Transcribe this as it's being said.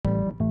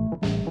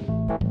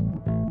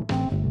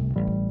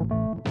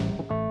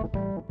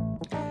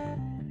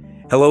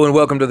Hello and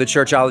welcome to the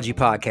Churchology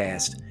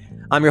Podcast.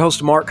 I'm your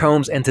host, Mark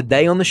Holmes, and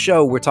today on the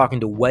show, we're talking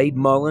to Wade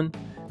Mullen,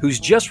 who's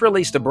just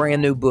released a brand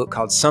new book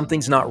called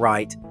Something's Not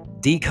Right,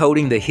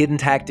 Decoding the Hidden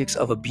Tactics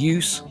of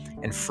Abuse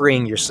and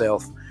Freeing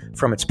Yourself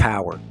from Its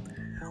Power.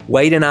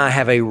 Wade and I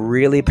have a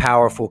really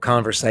powerful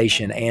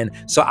conversation, and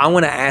so I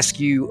want to ask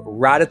you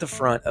right at the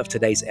front of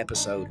today's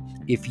episode,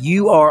 if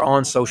you are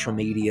on social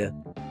media,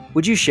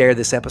 would you share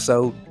this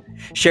episode?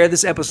 Share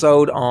this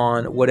episode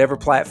on whatever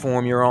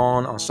platform you're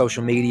on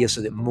social media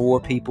so that more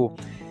people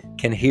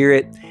can hear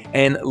it.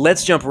 And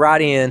let's jump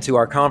right into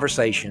our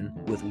conversation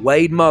with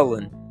Wade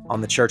Mullen on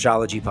the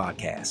Churchology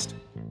Podcast.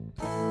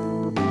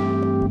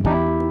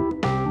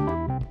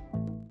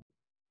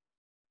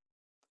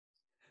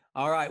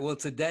 All right. Well,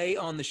 today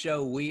on the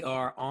show, we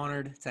are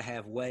honored to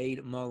have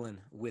Wade Mullen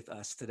with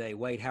us today.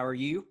 Wade, how are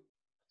you?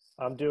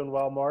 I'm doing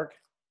well, Mark.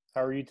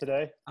 How are you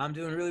today? I'm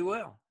doing really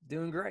well.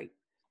 Doing great.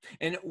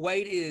 And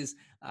Wade's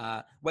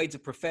a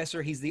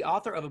professor. He's the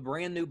author of a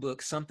brand new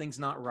book, Something's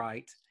Not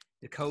Right,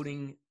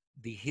 Decoding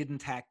the Hidden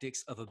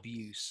Tactics of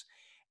Abuse.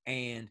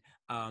 And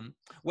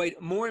Wade,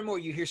 more and more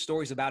you hear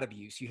stories about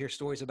abuse. You hear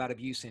stories about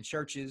abuse in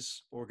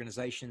churches,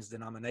 organizations,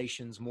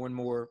 denominations. More and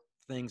more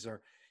things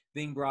are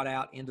being brought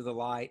out into the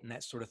light and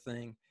that sort of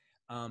thing.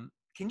 Can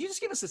you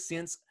just give us a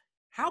sense,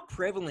 how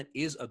prevalent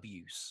is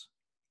abuse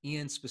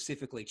in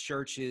specifically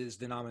churches,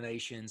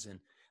 denominations, and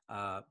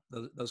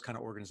those kind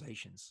of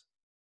organizations?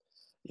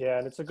 Yeah,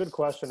 and it's a good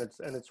question.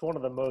 It's one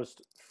of the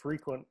most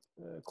frequent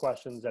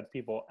questions that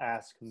people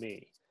ask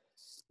me.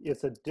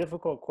 It's a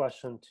difficult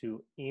question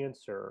to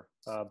answer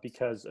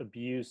because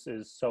abuse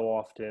is so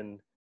often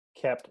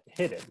kept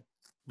hidden.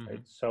 Right?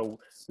 So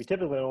we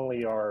typically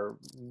only are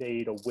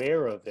made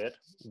aware of it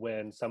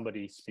when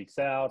somebody speaks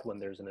out, when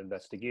there's an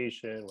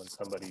investigation, when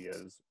somebody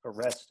is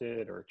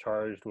arrested or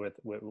charged with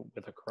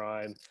a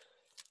crime.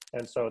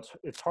 And so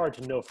it's hard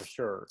to know for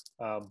sure.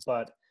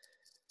 But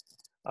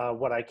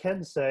what I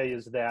can say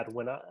is that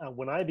when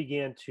I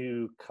began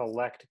to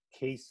collect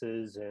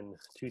cases in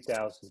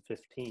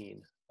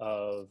 2015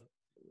 of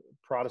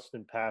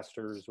Protestant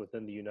pastors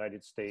within the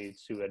United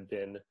States who had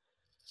been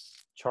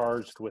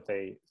charged with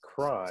a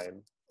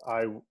crime,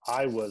 I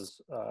was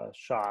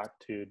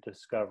shocked to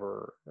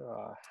discover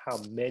how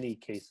many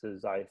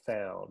cases I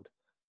found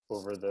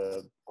over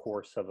the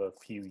course of a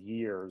few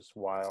years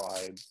while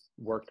I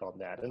worked on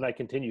that, and I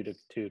continue to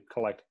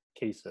collect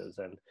cases.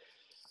 And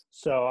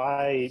so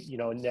I,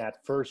 in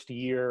that first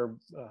year,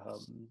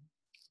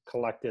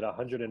 collected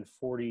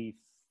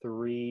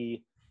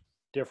 143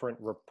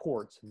 different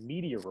reports,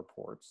 media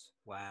reports.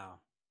 Wow.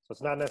 So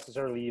it's not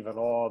necessarily even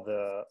all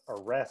the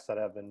arrests that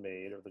have been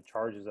made or the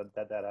charges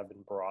that have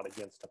been brought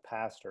against a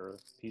pastor.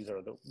 These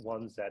are the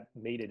ones that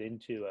made it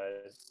into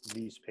a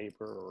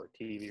newspaper or a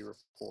TV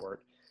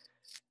report.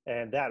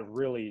 And that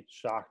really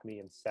shocked me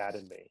and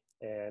saddened me.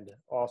 And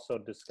also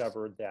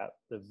discovered that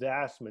the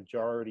vast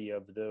majority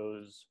of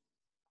those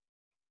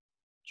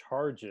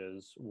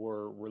charges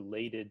were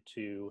related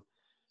to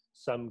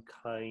some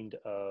kind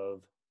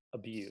of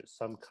abuse,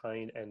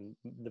 and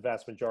the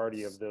vast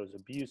majority of those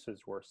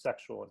abuses were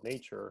sexual in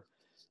nature,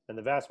 and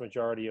the vast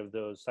majority of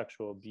those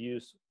sexual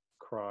abuse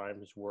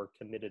crimes were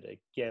committed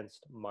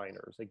against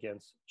minors,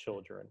 against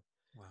children.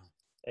 Wow.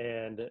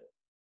 And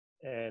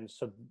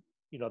so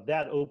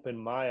that opened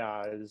my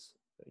eyes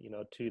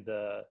to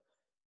the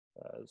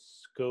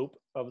scope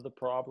of the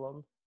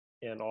problem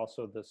and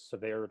also the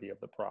severity of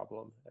the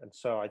problem. And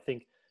so I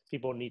think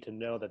people need to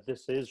know that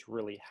this is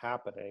really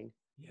happening.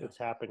 Yeah. It's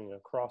happening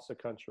across the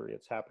country.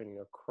 It's happening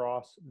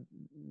across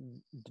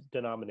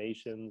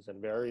denominations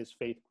and various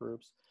faith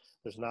groups.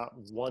 There's not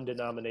one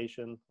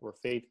denomination or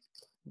faith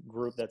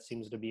group that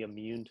seems to be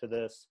immune to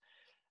this.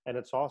 And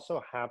it's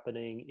also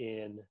happening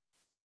in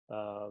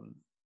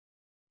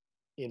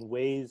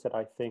ways that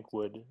I think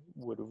would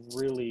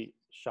really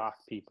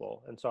shock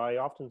people. And so I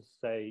often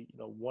say,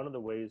 one of the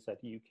ways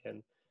that you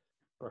can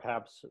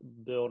perhaps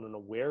build an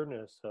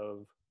awareness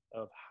of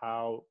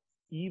how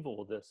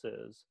evil this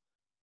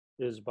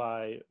is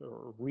by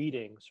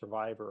reading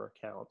survivor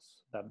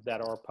accounts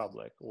that are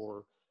public,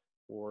 or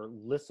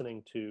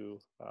listening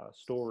to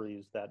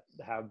stories that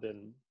have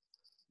been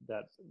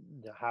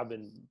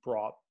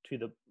brought to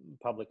the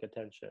public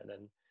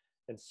attention,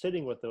 and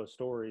sitting with those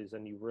stories,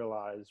 and you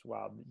realize,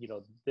 wow,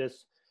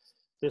 this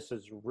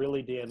is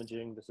really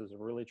damaging. This is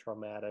really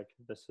traumatic.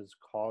 This is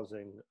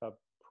causing a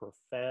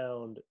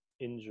profound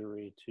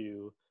injury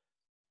to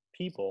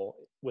people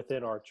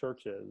within our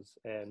churches,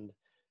 and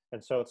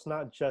so it's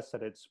not just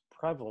that it's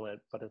prevalent,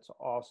 but it's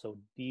also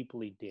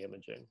deeply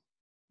damaging.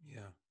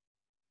 Yeah.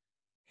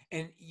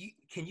 And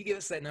can you give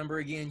us that number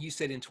again? You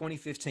said in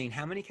 2015,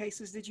 how many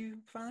cases did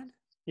you find?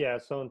 Yeah,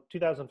 so in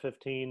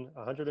 2015,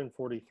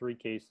 143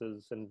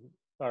 cases, and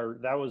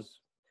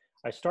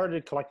I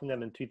started collecting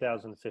them in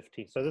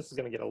 2015. So this is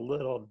going to get a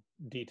little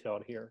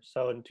detailed here.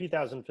 So in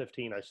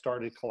 2015, I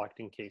started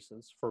collecting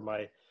cases for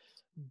my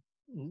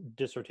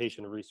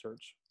dissertation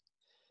research.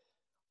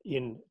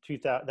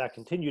 That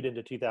continued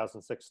into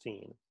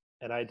 2016,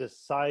 and I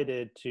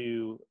decided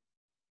to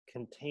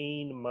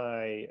contain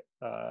my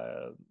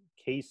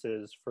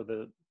cases for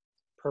the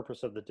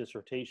purpose of the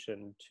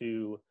dissertation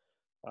to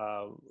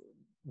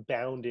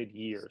bounded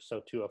years,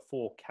 so to a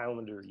full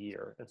calendar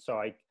year. And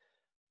so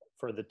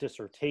for the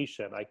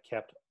dissertation, I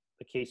kept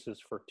the cases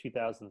for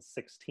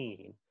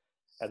 2016,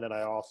 and then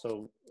I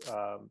also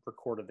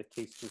recorded the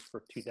cases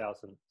for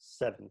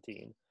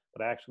 2017.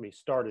 But I actually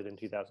started in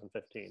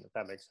 2015, if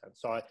that makes sense.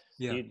 So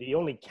the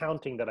only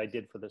counting that I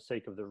did for the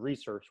sake of the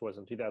research was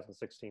in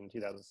 2016 and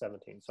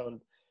 2017. So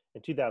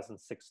in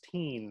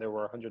 2016, there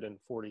were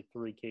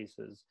 143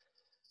 cases.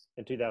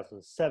 In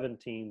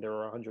 2017, there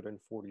were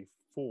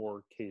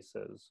 144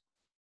 cases.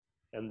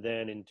 And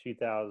then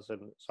so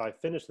I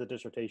finished the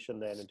dissertation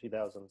then in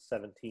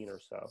 2017 or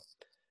so.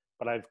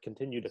 But I've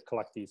continued to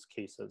collect these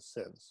cases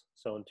since.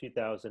 So in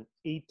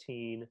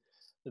 2018,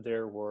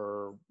 there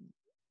were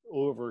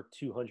over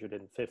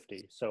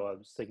 250. So a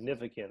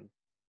significant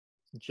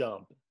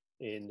jump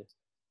in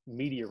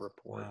media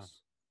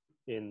reports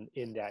in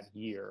that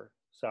year.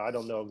 So I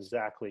don't know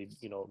exactly,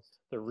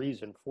 the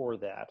reason for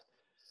that,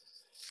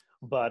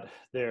 but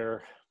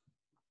there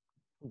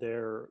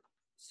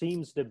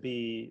seems to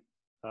be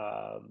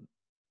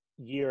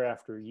year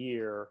after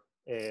year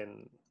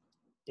in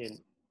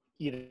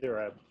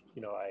either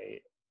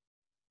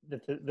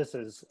this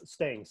is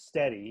staying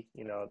steady,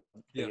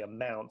 the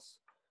amounts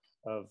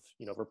of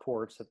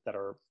reports that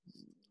are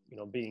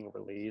being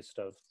released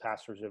of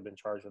pastors who have been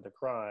charged with a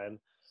crime,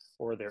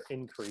 or they're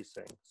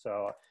increasing.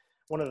 So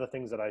one of the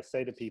things that I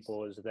say to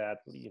people is that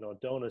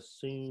don't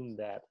assume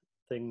that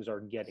things are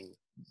getting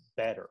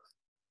better.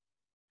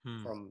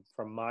 From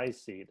my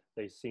seat,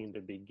 they seem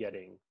to be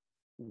getting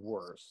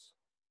worse.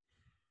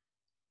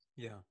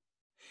 Yeah.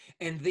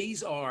 And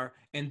these are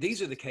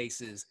the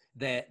cases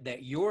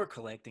that you're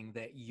collecting,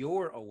 that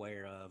you're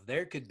aware of.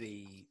 There could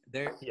be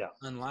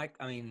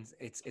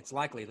it's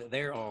likely that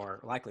there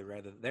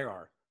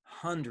are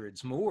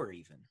hundreds more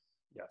even.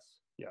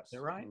 Yes. Is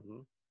that right?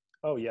 Mm-hmm.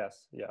 Oh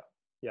yes.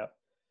 Yeah.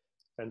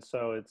 And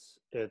so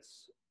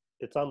it's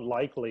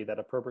unlikely that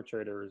a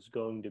perpetrator is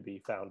going to be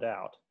found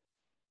out.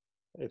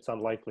 It's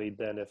unlikely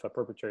then, if a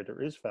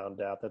perpetrator is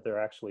found out, that there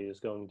actually is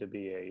going to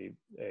be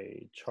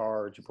a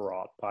charge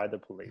brought by the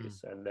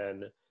police and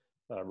then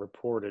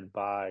reported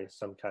by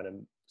some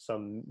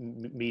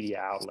media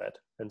outlet.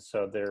 And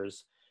so there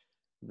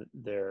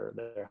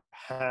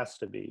has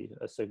to be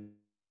a significant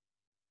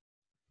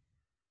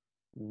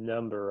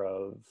number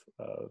of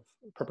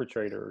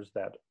perpetrators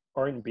that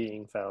aren't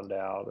being found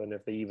out, and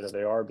if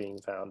they are being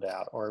found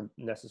out, aren't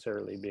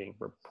necessarily being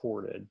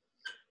reported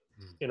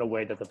in a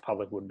way that the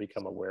public would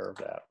become aware of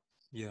that.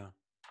 Yeah.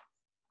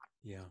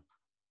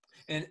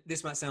 And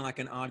this might sound like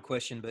an odd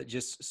question, but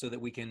just so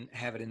that we can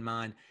have it in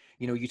mind,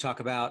 you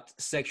talk about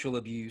sexual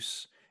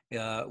abuse.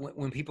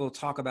 When people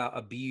talk about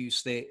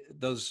abuse,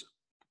 those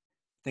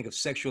think of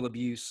sexual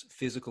abuse,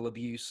 physical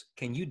abuse.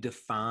 Can you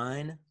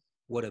define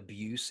what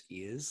abuse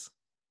is?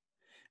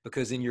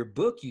 Because in your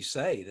book, you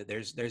say that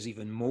there's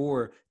even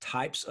more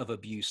types of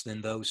abuse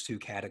than those two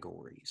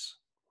categories.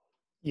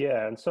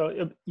 Yeah, and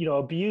so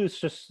abuse,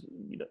 just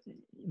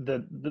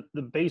the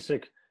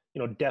basic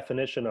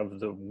definition of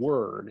the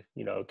word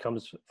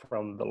comes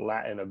from the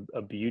Latin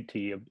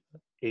abuti,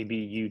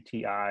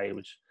 abuti,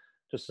 which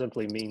just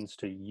simply means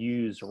to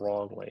use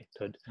wrongly.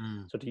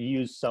 So to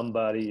use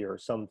somebody or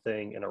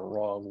something in a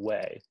wrong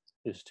way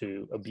is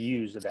to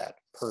abuse that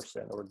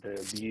person or to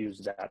abuse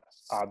that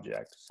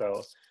object.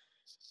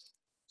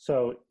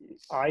 So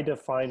I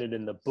define it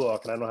in the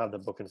book, and I don't have the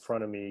book in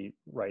front of me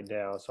right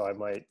now, so I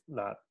might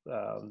not.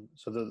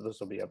 So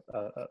this will be a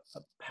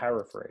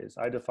paraphrase.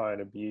 I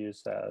define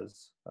abuse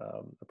as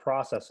a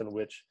process in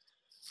which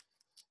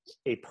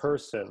a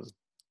person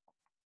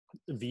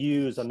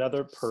views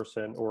another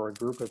person or a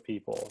group of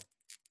people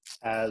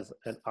as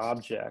an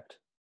object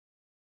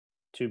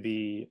to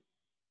be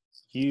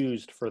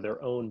used for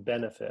their own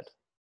benefit.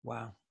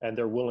 Wow. And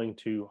they're willing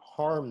to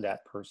harm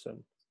that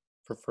person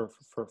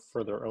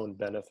for their own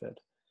benefit.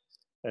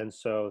 And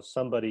so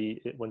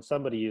when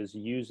somebody is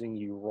using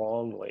you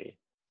wrongly,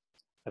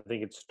 I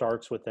think it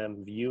starts with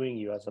them viewing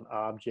you as an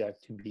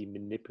object to be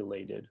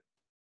manipulated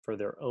for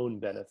their own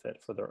benefit,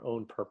 for their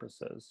own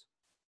purposes.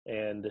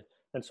 And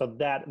so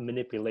that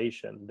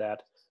manipulation,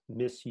 that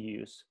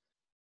misuse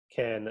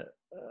can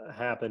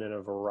happen in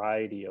a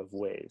variety of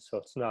ways. So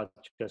it's not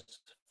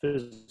just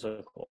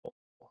physical,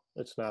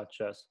 it's not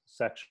just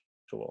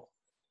sexual.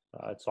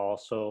 It's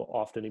also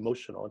often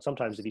emotional, and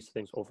sometimes these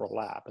things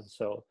overlap. And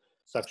so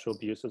sexual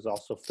abuse is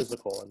also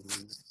physical, and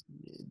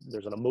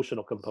there's an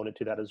emotional component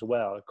to that as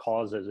well. It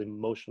causes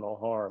emotional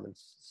harm and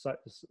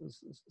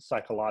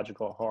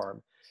psychological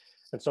harm.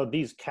 And so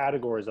these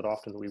categories that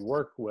often we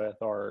work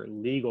with are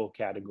legal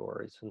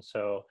categories. And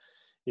so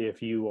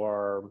if you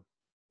are,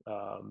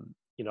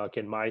 like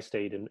in my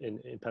state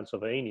in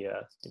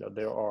Pennsylvania,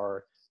 there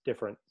are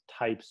different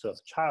types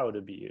of child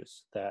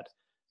abuse that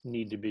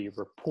need to be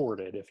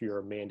reported if you're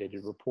a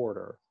mandated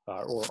reporter,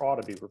 or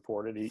ought to be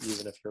reported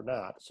even if you're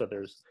not. So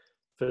there's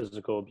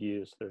physical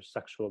abuse, there's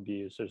sexual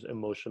abuse, there's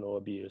emotional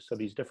abuse. So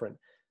these different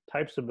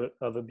types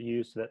of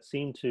abuse that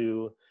seem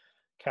to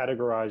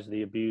categorize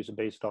the abuse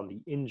based on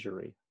the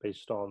injury,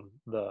 based on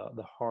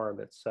the harm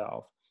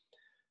itself.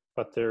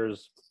 But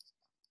there's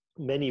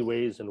many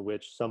ways in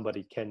which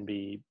somebody can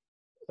be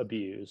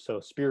abused. So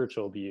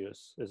spiritual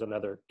abuse is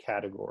another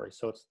category.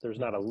 So there's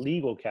not a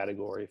legal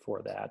category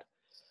for that,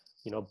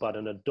 but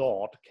an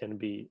adult can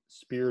be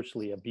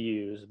spiritually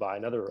abused by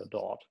another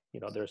adult.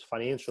 There's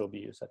financial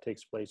abuse that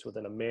takes place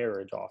within a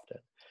marriage often.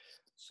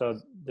 So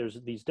there's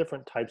these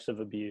different types of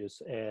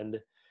abuse, and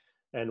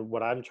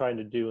what I'm trying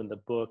to do in the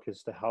book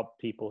is to help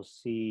people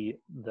see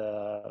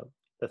the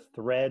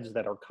threads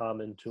that are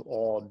common to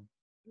all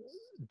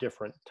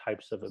different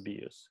types of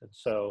abuse. And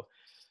so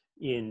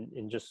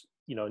in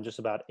just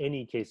about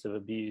any case of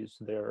abuse,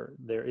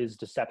 there is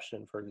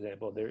deception, for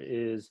example. There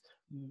is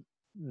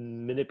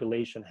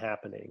manipulation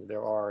happening.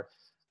 There are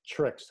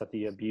tricks that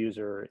the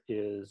abuser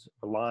is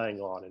relying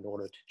on in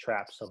order to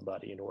trap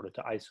somebody, in order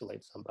to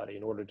isolate somebody,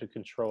 in order to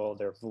control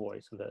their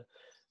voice,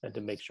 and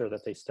to make sure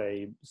that they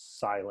stay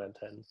silent.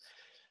 And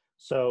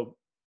so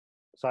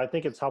I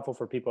think it's helpful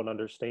for people to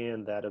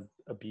understand that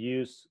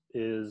abuse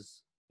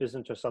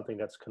isn't just something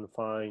that's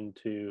confined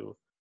to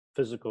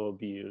physical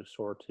abuse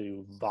or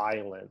to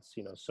violence.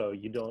 So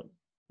you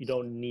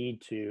don't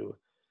need to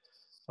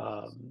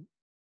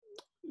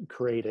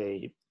create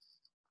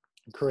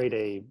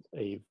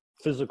a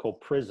physical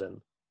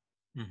prison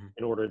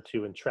in order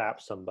to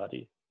entrap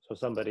somebody. So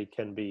somebody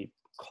can be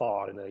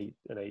caught in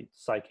a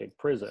psychic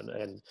prison,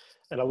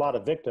 and a lot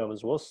of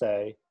victims will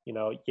say,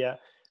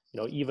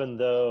 even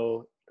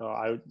though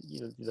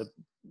the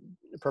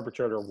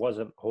perpetrator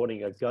wasn't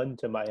holding a gun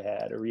to my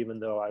head, or even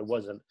though I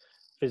wasn't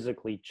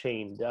physically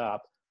chained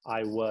up,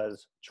 I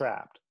was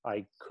trapped.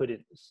 I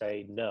couldn't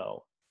say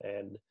no.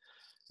 And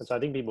so I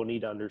think people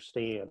need to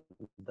understand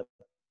the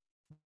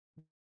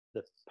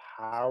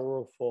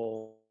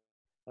powerful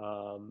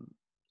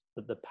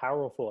the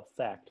powerful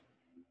effect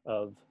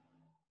of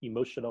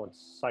emotional and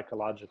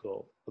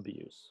psychological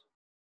abuse.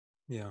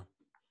 Yeah.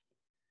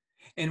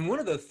 And one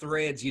of the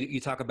threads you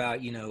talk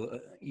about,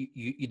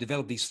 you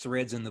develop these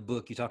threads in the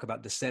book. You talk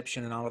about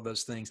deception and all of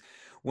those things.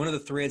 One of the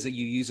threads that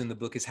you use in the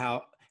book is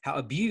how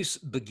abuse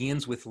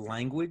begins with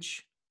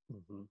language.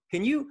 Mm-hmm.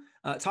 Can you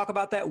talk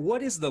about that?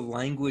 What is the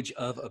language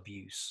of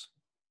abuse?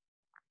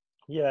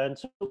 Yeah, and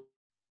so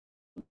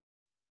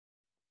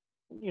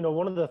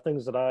one of the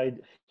things that I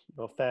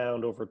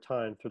found over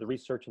time through the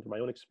research and through my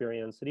own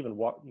experience, and even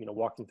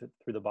walking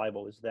through the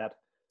Bible, is that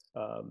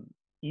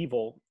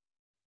evil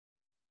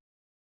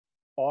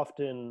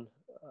often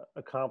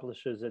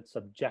accomplishes its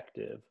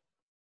objective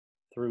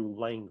through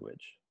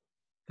language,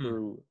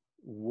 through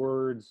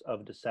words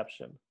of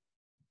deception.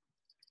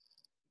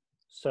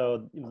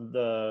 So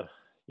the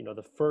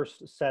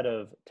first set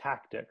of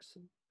tactics,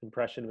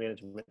 impression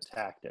management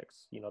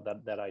tactics,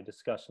 that I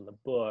discuss in the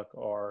book,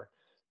 are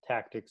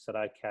tactics that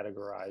I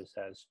categorize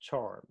as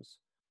charms.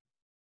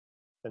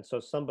 And so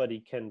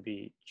somebody can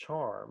be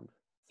charmed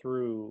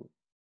through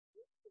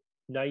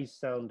nice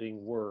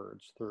sounding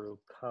words, through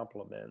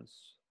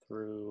compliments,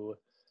 through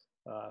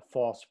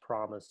false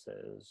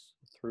promises,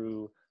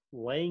 through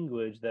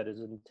language that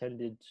is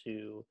intended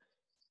to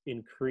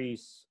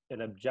increase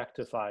an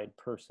objectified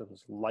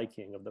person's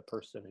liking of the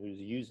person who's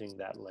using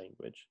that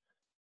language.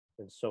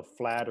 And so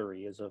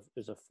flattery is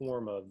a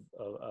form of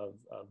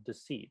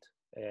deceit,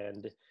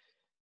 and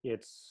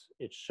it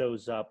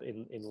shows up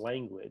in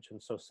language.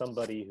 And so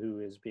somebody who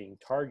is being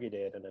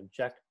targeted and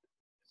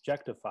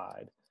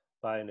objectified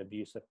by an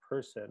abusive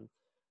person,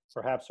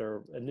 perhaps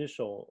our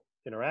initial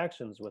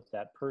interactions with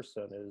that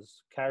person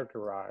is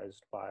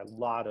characterized by a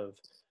lot of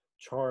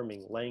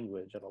charming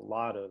language and a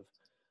lot of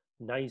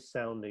nice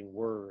sounding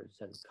words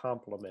and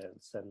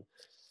compliments. And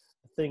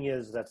the thing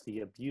is that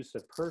the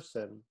abusive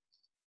person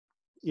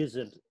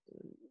isn't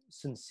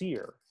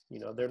sincere.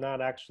 They're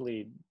not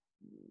actually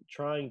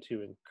trying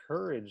to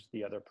encourage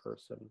the other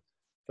person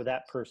for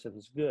that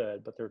person's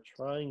good, but they're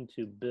trying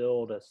to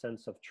build a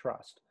sense of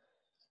trust.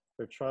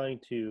 They're trying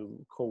to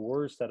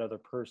coerce that other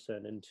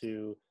person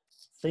into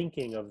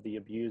thinking of the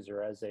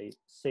abuser as a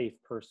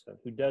safe person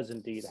who does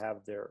indeed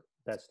have their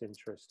best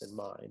interest in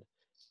mind.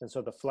 And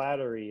so the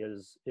flattery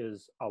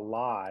is a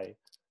lie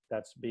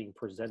that's being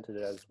presented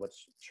as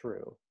what's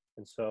true.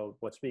 And so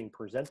what's being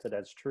presented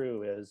as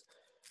true is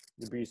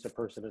the abusive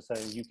person is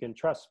saying, you can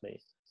trust me.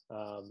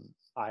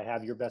 I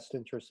have your best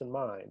interest in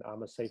mind.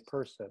 I'm a safe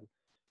person.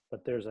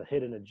 But there's a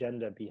hidden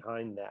agenda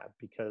behind that,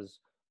 because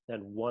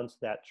then once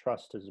that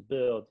trust is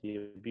built,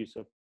 the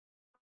abusive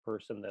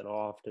person then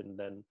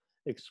often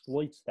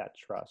exploits that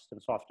trust. And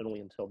it's often only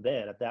until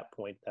then, at that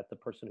point, that the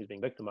person who's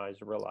being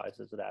victimized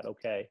realizes that,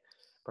 okay,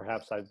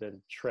 perhaps I've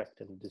been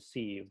tricked and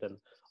deceived, and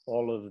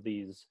all of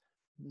these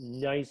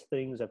nice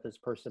things that this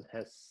person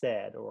has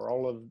said, or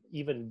all of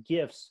even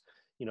gifts,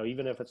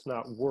 even if it's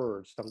not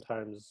words,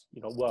 sometimes,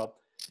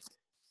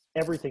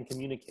 everything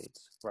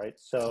communicates, right?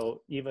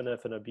 So even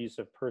if an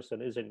abusive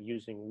person isn't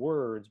using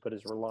words, but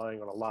is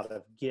relying on a lot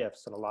of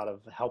gifts and a lot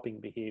of helping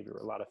behavior,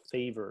 a lot of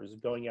favors,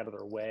 going out of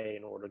their way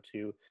in order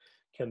to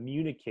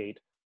communicate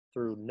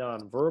through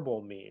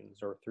nonverbal means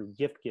or through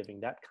gift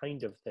giving, that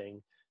kind of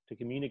thing, to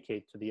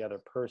communicate to the other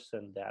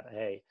person that,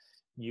 hey,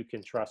 you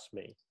can trust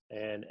me.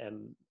 And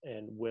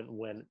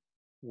when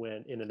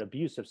in an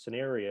abusive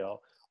scenario,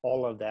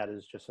 all of that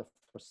is just a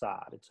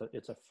facade.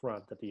 It's a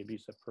front that the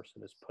abusive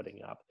person is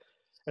putting up.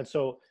 And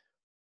so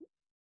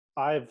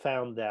I've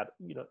found that,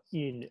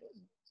 in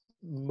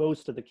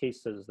most of the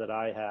cases that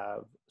I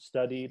have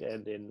studied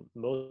and in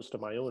most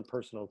of my own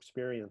personal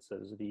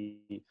experiences, the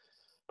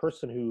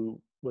person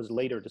who was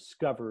later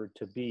discovered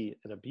to be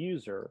an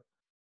abuser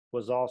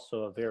was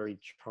also a very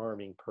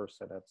charming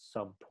person at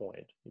some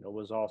point,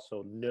 was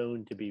also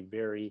known to be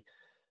very,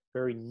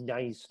 very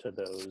nice to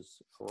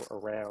those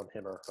around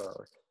him or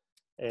her.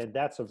 And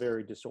that's a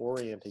very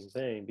disorienting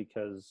thing,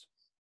 because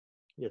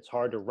it's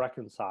hard to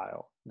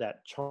reconcile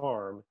that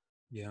charm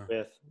Yeah.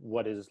 with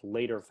what is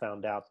later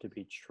found out to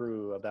be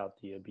true about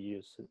the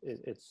abuse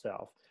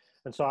itself.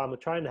 And so I'm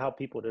trying to help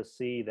people to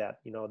see that,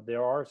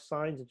 there are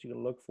signs that you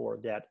can look for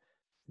that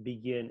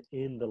begin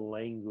in the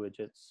language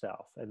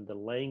itself. And the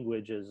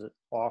language is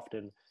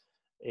often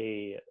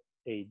a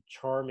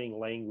charming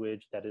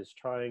language that is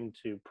trying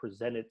to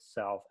present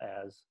itself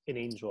as an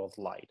angel of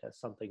light, as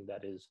something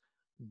that is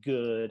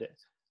good.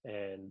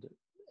 And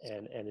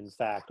in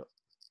fact,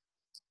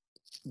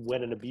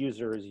 when an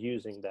abuser is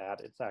using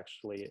that, it's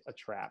actually a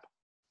trap.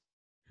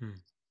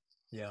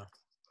 Yeah.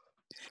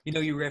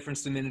 You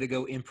referenced a minute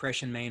ago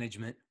impression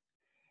management,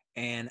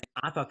 and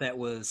I thought that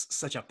was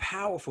such a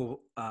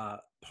powerful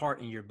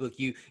part in your book.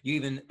 You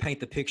even paint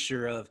the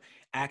picture of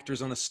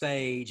actors on a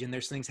stage, and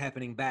there's things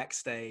happening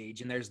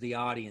backstage, and there's the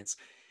audience.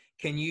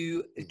 Can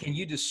you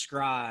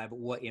describe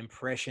what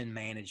impression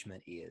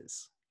management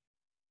is?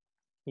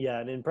 Yeah,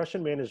 and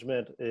impression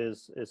management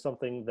is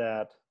something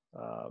that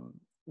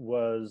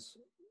was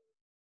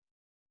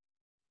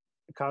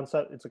a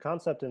concept. It's a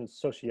concept in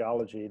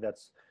sociology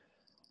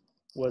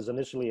was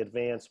initially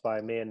advanced by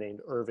a man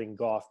named Irving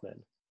Goffman,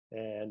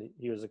 and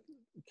he was a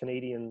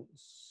Canadian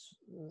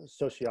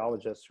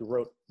sociologist who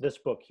wrote this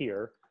book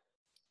here,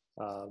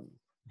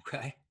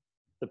 Okay.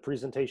 The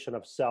Presentation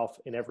of Self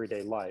in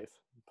Everyday Life,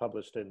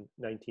 published in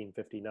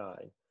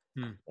 1959.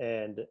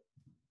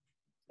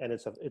 And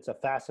it's a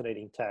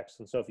fascinating text.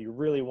 And so if you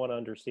really want to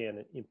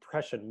understand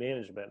impression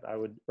management, I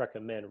would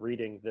recommend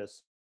reading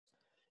this.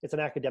 It's an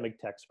academic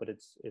text, but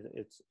it's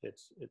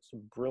a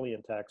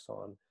brilliant text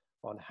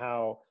on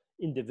how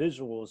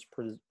individuals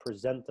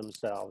present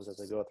themselves as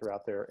they go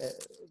throughout their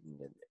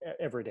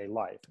everyday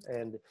life.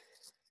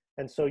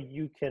 And so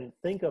you can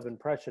think of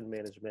impression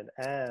management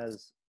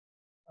as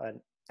an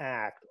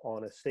act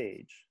on a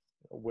stage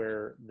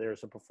where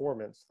there's a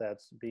performance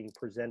that's being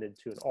presented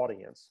to an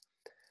audience.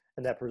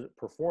 And that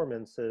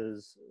performance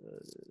is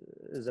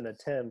an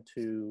attempt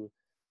to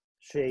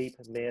shape,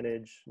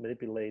 manage,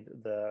 manipulate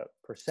the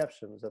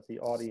perceptions that the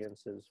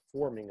audience is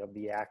forming of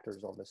the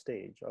actors on the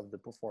stage, of the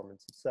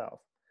performance itself.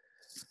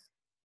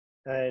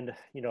 And,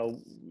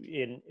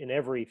 in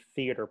every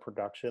theater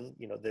production,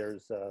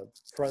 there's a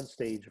front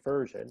stage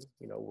version,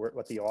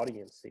 what the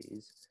audience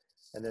sees.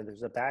 And then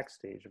there's a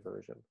backstage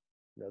version.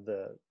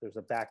 There's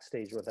a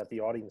backstage that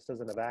the audience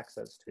doesn't have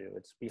access to.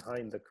 It's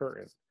behind the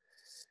curtain.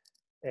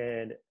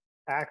 And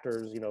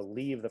actors,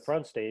 leave the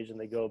front stage and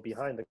they go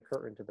behind the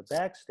curtain to the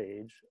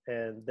backstage,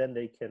 and then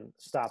they can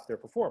stop their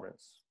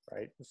performance,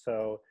 right?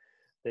 So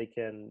they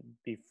can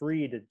be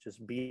free to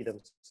just be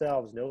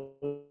themselves,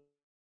 knowing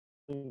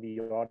the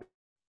audience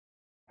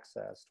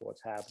access to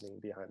what's happening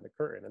behind the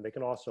curtain. And they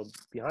can also,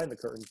 behind the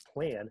curtain,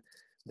 plan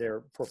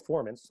their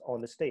performance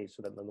on the stage,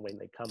 so that when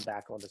they come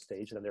back on the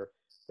stage, and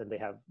then they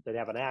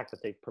have an act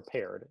that they've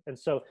prepared. And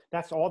so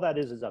that's all that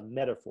is a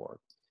metaphor.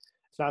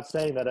 It's not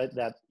saying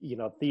that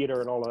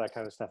theater and all of that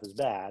kind of stuff is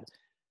bad,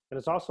 and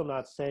it's also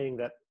not saying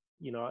that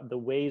the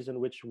ways in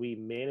which we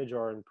manage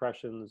our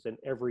impressions in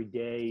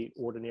everyday,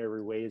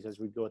 ordinary ways as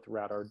we go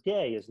throughout our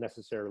day is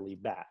necessarily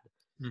bad.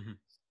 Mm-hmm.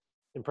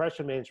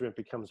 Impression management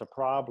becomes a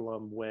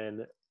problem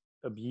when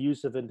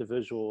abusive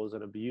individuals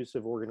and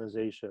abusive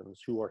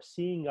organizations who are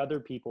seeing other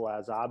people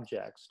as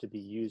objects to be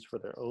used for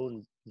their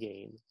own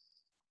gain,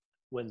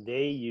 when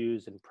they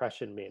use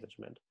impression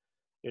management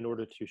in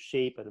order to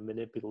shape and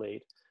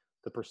manipulate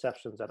the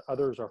perceptions that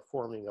others are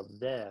forming of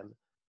them,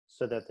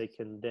 so that they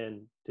can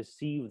then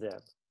deceive them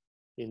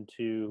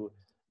into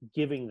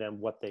giving them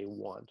what they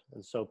want.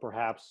 And so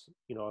perhaps,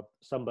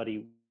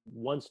 somebody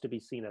wants to be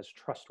seen as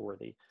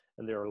trustworthy,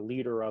 and they're a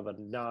leader of a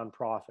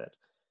nonprofit,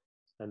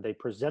 and they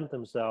present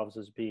themselves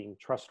as being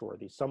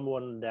trustworthy,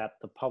 someone that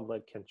the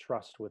public can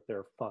trust with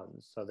their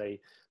funds. So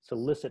they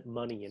solicit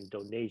money and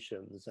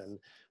donations and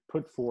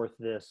put forth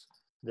this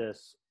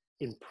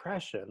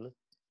impression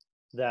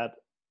that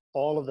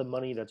all of the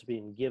money that's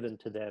being given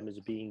to them is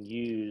being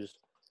used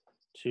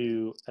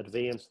to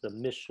advance the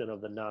mission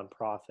of the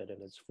nonprofit, and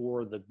it's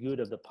for the good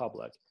of the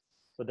public.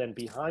 But then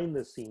behind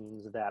the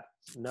scenes, that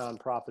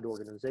nonprofit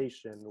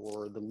organization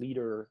or the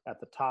leader at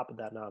the top of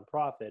that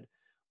nonprofit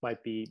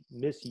might be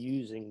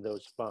misusing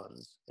those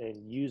funds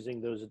and using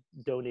those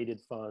donated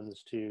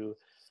funds to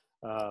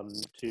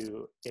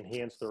to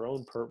enhance their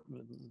own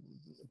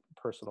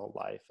personal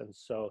life. And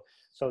so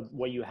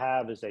what you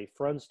have is a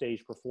front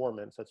stage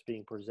performance that's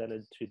being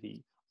presented to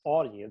the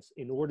audience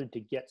in order to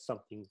get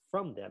something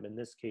from them, in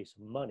this case,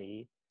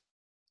 money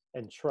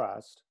and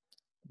trust.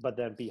 But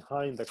then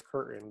behind the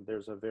curtain,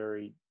 there's a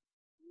very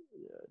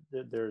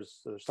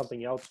there's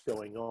something else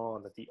going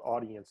on that the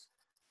audience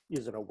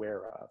isn't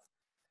aware of.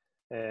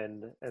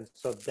 And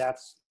so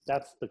that's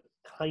the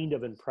kind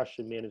of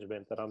impression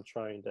management that I'm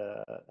trying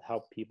to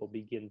help people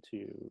begin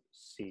to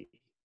see.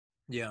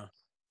 Yeah.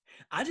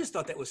 I just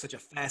thought that was such a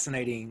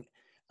fascinating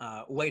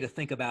way to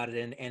think about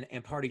it,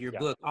 and part of your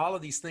book. All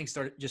of these things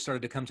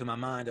started to come to my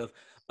mind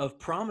of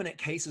prominent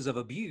cases of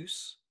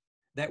abuse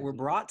that were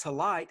brought to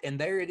light, and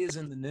there it is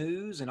in the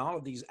news and all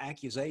of these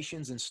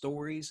accusations and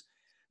stories.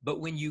 But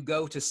when you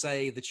go to,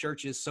 say, the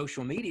church's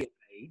social media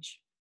page,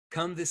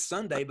 come this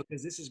Sunday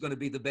because this is going to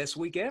be the best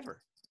week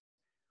ever.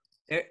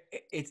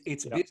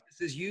 It's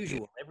business as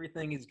usual.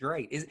 Everything is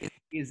great.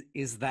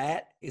 Is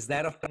that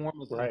a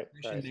form of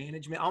impression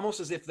management? Almost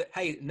as if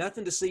hey,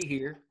 nothing to see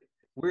here.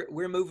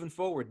 We're moving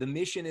forward. The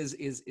mission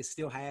is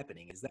still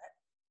happening. Is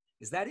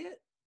that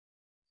it?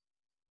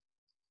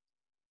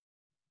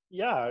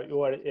 Yeah,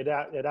 well, it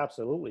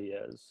absolutely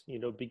is.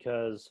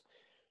 Because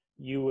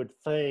you would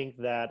think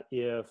that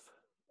if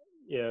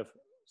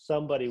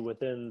somebody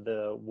within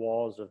the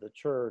walls of the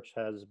church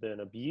has been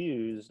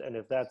abused, and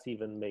if that's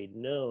even made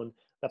known,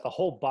 that the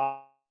whole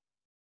body,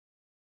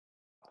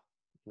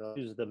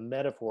 use the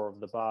metaphor of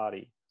the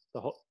body,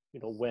 the whole,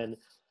 when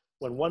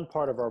one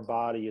part of our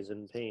body is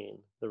in pain,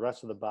 the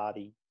rest of the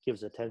body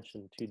gives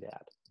attention to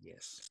that.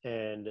 Yes.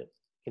 And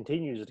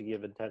continues to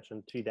give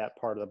attention to that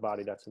part of the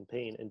body that's in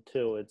pain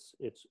until it's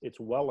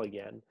well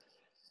again.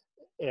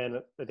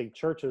 And I think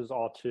churches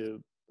ought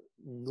to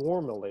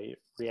normally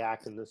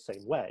react in the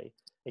same way.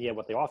 And yet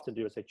what they often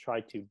do is they try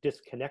to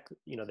disconnect,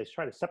 they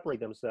try to separate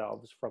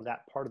themselves from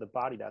that part of the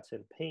body that's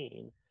in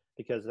pain,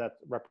 because that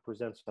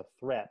represents a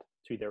threat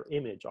to their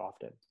image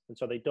often. And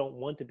so they don't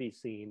want to be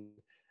seen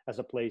as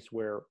a place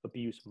where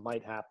abuse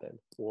might happen,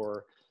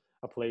 or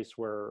a place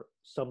where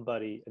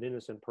somebody, an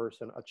innocent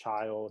person, a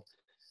child,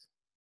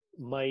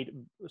 might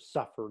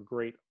suffer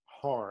great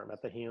harm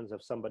at the hands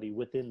of somebody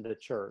within the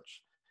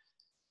church.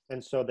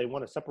 And so they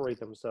want to separate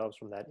themselves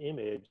from that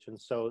image. And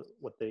so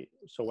what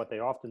they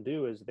often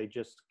do is they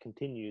just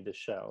continue the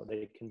show.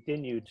 They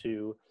continue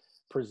to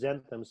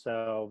present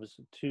themselves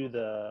to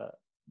the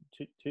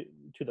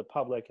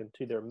public and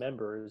to their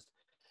members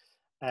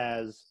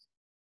as,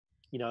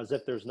 as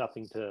if there's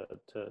nothing to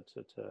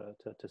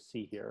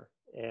see here.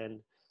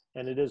 And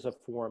it is a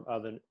form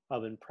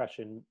of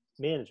impression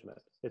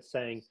management. It's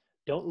saying,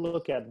 don't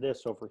look at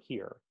this over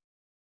here.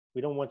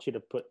 We don't want you to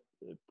put,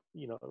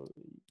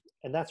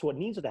 and that's what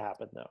needs to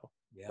happen though.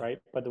 Yeah. Right.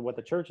 But what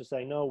the church is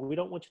saying, no, we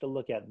don't want you to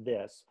look at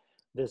this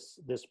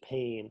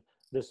pain,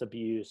 this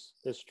abuse,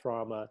 this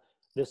trauma,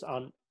 this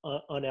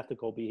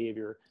unethical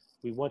behavior.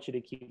 We want you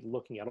to keep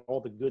looking at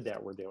all the good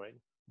that we're doing.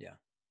 Yeah.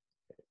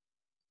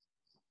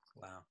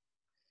 Wow.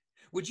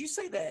 Would you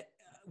say that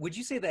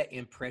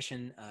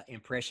impression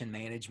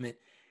management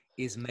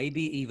is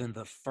maybe even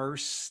the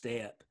first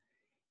step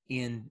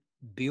in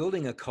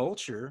building a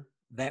culture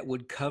that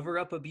would cover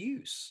up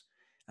abuse?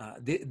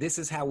 This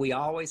is how we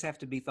always have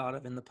to be thought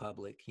of in the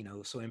public,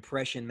 so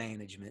impression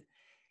management.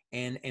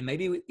 And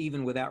maybe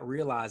even without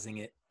realizing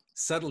it,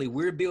 subtly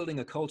we're building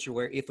a culture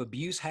where if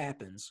abuse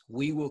happens,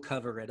 we will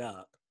cover it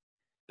up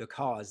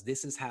because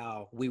this is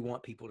how we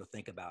want people to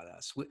think about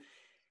us.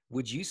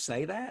 Would you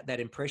say that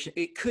impression,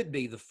 it could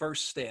be the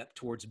first step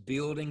towards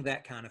building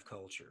that kind of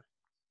culture?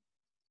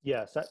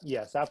 Yes,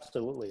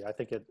 absolutely. I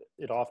think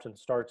it often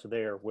starts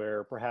there,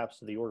 where perhaps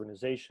the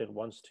organization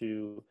wants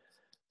to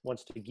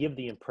give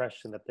the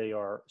impression that they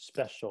are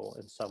special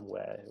in some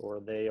way, or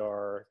they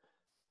are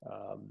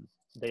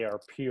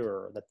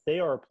pure, that they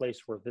are a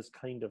place where this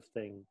kind of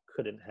thing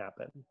couldn't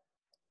happen.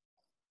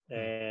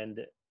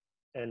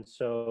 And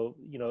so,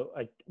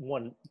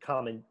 one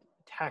common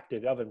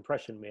tactic of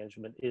impression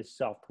management is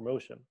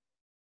self-promotion,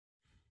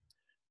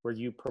 where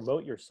you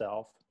promote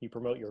yourself, you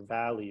promote your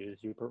values,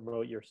 you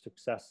promote your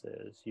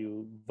successes,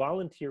 you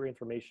volunteer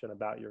information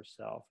about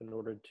yourself in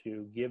order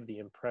to give the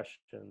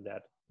impression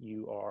that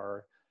you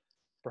are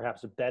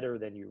perhaps better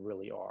than you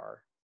really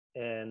are.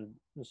 And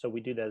so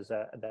we do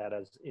that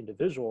as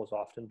individuals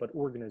often, but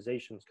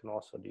organizations can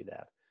also do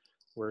that,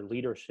 where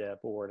leadership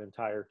or an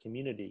entire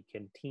community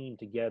can team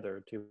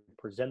together to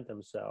present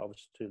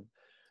themselves to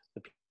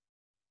the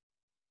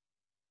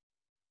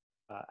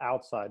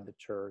outside the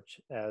church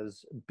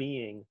as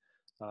being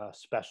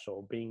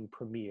special, being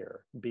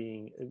premier,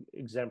 being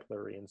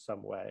exemplary in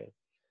some way.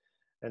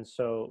 And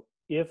so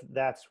if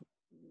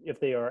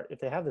they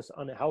have this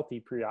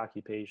unhealthy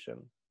preoccupation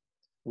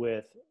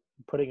with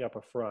putting up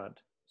a front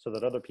so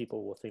that other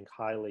people will think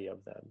highly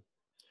of them,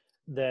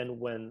 then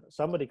when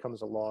something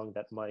comes along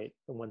that might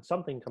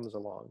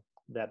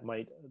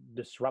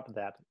disrupt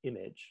that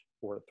image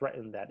or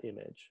threaten that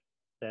image,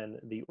 then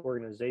the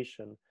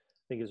organization,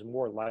 I think, is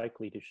more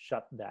likely to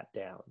shut that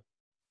down.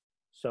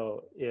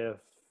 So if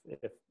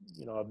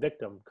a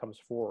victim comes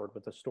forward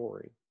with a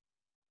story,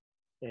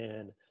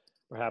 and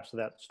perhaps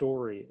that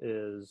story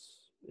is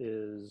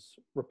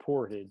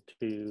reported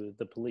to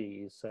the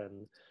police,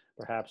 and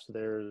perhaps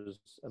there's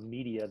a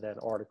media then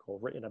article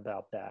written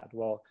about that.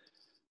 Well,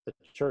 the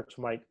church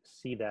might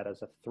see that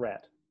as a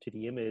threat to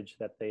the image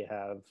that they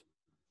have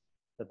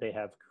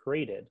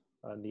created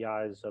on the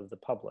eyes of the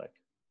public.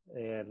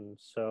 And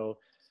so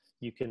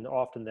you can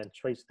often then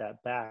trace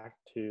that back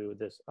to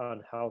this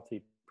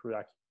unhealthy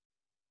preoccupation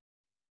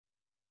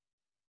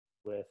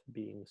with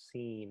being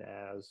seen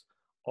as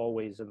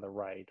always in the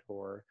right,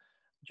 or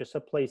just a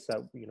place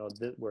that,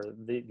 where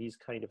these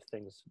kind of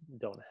things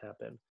don't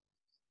happen.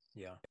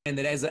 Yeah. And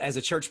that as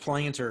a church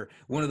planter,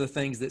 one of the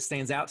things that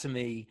stands out to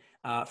me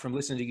from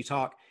listening to you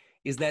talk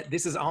is that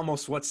this is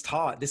almost what's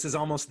taught. This is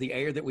almost the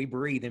air that we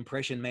breathe,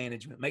 impression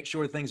management. Make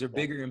sure things are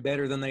bigger and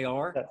better than they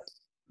are.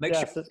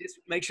 Yes.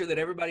 Make sure that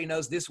everybody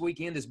knows this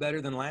weekend is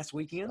better than last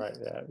weekend. Right.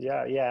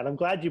 Yeah. And I'm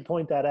glad you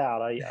point that out.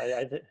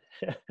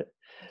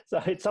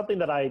 So it's something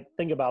that I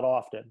think about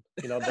often,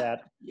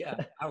 that. Yeah,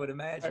 I would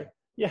imagine.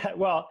 Yeah.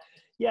 Well,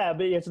 yeah,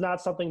 but it's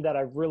not something that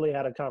I've really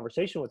had a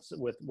conversation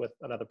with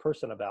another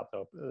person about,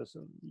 though.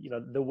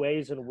 The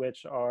ways in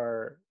which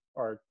our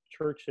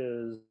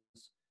churches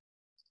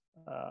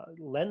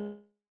lend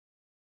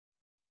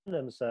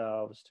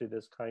themselves to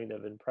this kind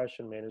of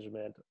impression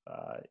management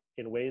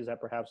in ways that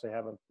perhaps they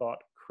haven't thought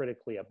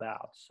critically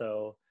about.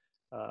 So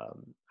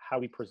how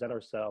we present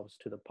ourselves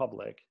to the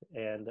public,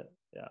 and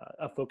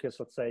a focus,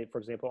 let's say, for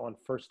example, on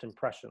first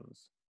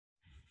impressions,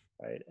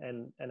 right?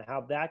 And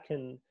how there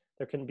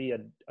can be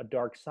a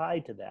dark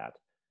side to that.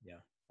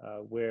 Yeah.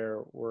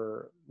 Where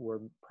we're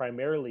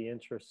primarily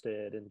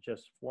interested in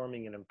just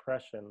forming an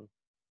impression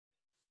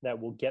that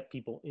will get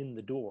people in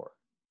the door.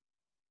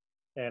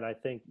 And I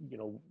think,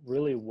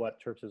 really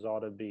what churches ought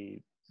to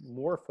be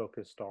more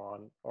focused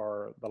on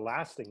are the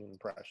lasting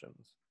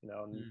impressions,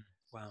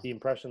 Wow. The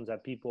impressions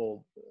that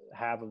people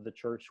have of the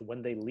church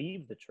when they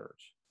leave the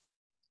church.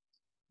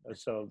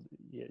 So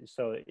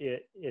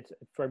it's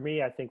for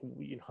me, I think,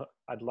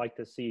 I'd like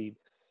to see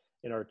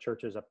in our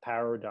churches a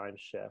paradigm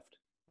shift,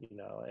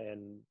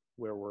 and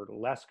where we're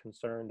less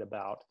concerned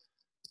about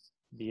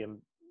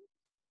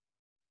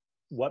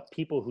what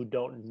people who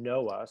don't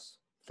know us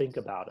think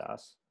about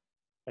us,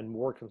 and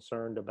more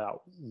concerned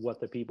about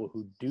what the people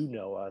who do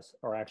know us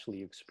are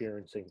actually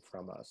experiencing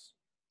from us.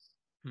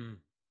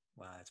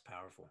 Wow, that's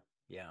powerful.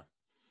 Yeah.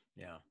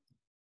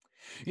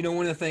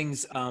 One of the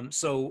things,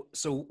 so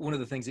one of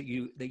the things that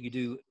you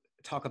do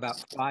talk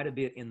about quite a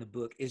bit in the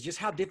book is just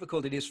how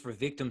difficult it is for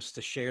victims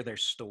to share their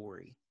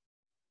story.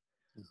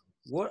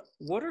 What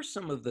are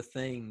some of the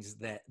things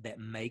that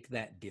make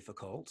that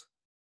difficult?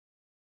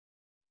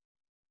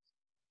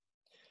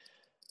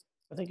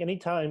 I think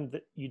anytime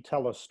that you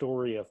tell a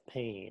story of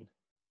pain,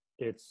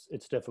 it's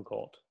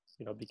difficult,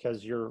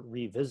 because you're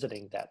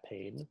revisiting that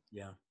pain.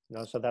 Yeah.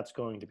 So that's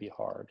going to be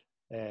hard.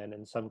 And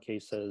in some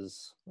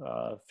cases,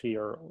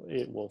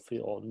 it will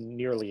feel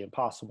nearly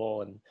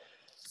impossible, and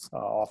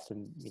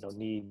often, you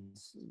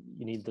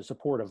need the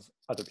support of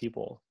other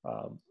people.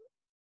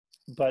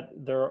 But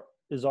there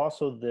is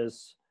also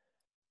this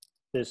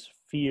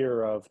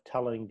fear of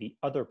telling the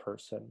other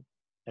person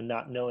and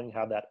not knowing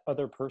how that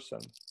other person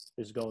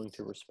is going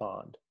to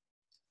respond.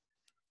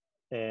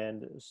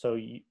 And so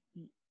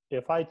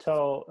if I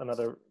tell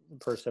another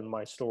person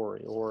my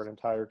story, or an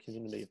entire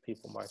community of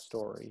people my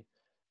story,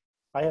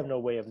 I have no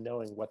way of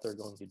knowing what they're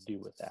going to do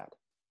with that.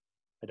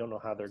 I don't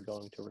know how they're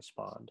going to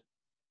respond.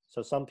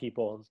 So some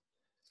people,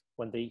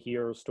 when they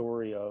hear a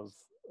story of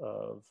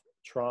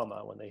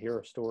trauma, when they hear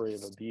a story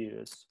of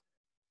abuse,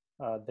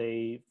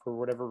 they, for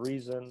whatever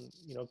reason,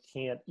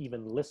 can't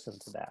even listen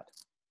to that.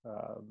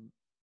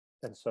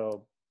 And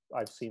so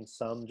I've seen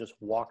some just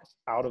walk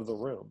out of the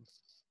room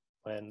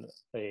when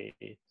a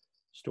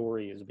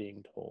story is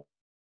being told.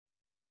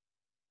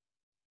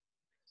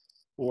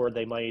 Or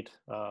they might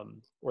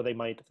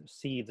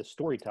see the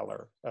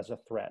storyteller as a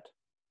threat,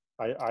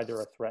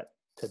 either a threat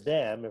to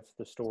them if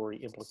the story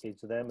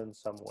implicates them in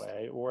some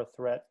way, or a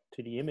threat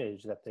to the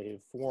image that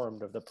they've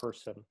formed of the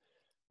person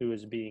who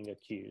is being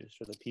accused,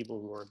 or the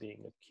people who are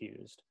being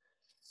accused.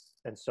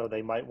 And so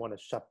they might want to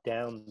shut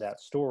down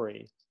that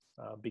story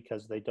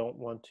because they don't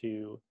want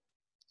to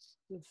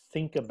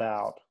think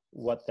about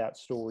what that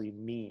story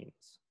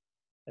means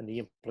and the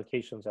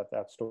implications that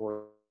that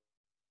story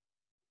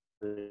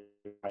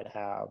might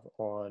have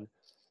on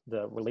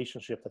the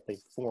relationship that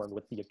they've formed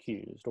with the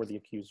accused or the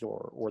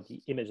accusor, or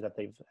the image that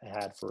they've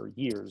had for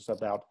years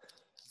about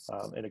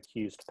an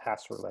accused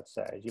pastor, let's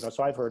say.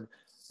 So I've heard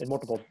in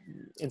multiple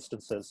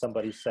instances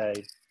somebody say,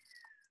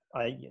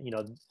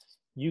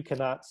 you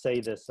cannot say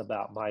this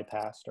about my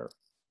pastor.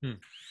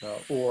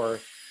 Or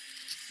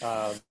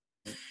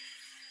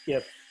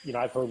if,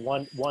 I've heard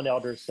one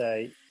elder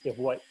say, if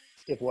what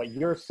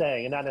you're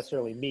saying, and not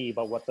necessarily me,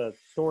 but what the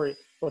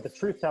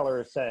truth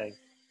teller is saying,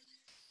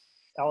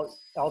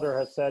 elder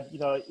has said,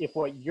 if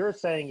what you're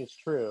saying is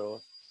true,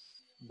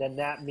 then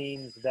that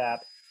means that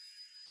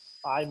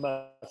I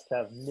must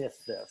have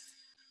missed this,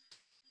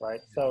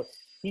 right? So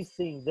he's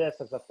seeing this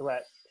as a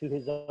threat to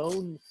his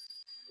own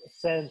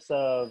sense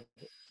of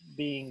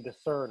being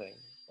discerning.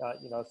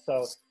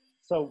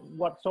 So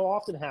what so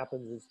often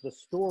happens is the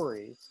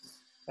story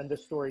and the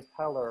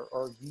storyteller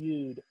are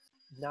viewed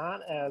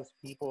not as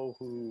people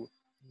who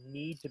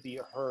need to be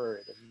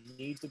heard,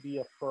 need to be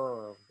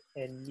affirmed,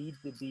 and need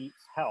to be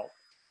helped,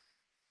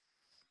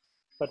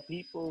 but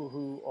people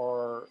who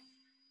are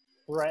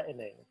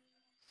threatening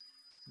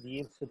the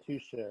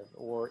institution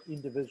or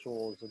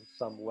individuals in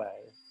some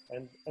way.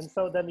 And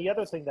so then the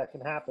other thing that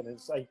can happen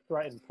is a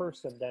threatened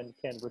person then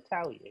can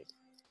retaliate.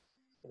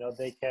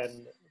 They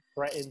can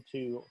threaten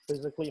to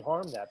physically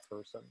harm that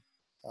person.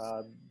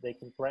 They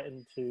can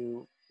threaten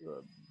to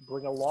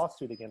bring a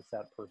lawsuit against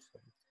that person.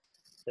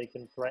 They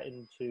can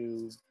threaten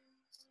to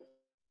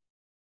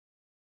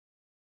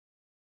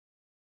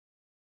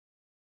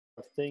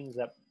things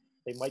that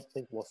they might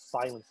think will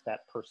silence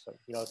that person.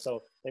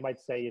 So they might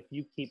say, if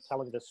you keep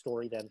telling this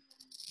story, then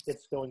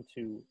it's going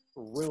to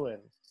ruin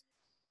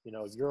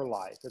your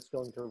life. It's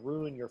going to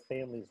ruin your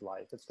family's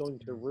life. It's going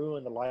to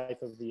ruin the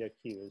life of the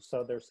accused.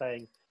 So they're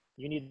saying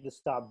you need to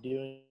stop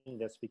doing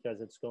this because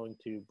it's going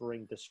to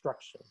bring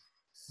destruction.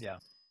 Yeah.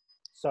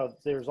 So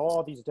there's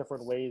all these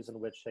different ways in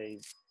which a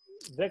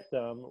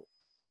victim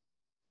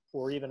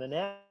or even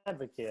an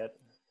advocate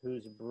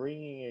who's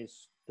bringing a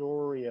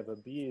story of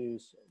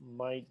abuse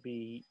might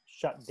be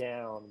shut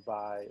down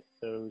by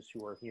those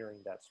who are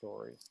hearing that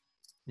story.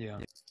 Yeah.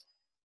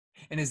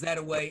 And is that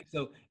a way?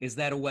 So is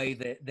that a way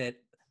that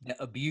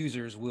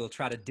abusers will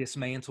try to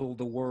dismantle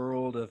the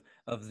world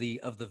of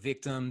the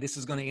victim? This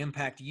is going to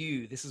impact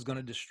you. This is going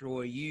to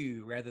destroy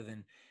you, rather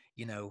than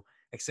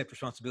accept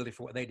responsibility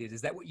for what they did.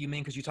 Is that what you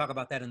mean? Because you talk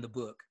about that in the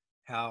book,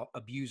 how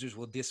abusers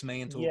will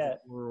dismantle the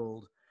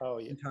world,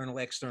 internal,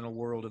 external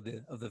world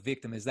of the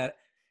victim. Is that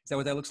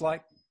what that looks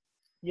like?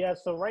 Yeah.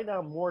 So right now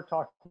I'm more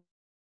talking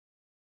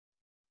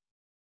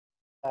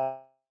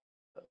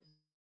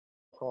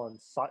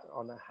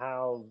on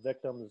how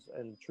victims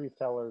and truth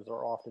tellers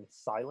are often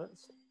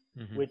silenced,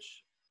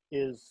 which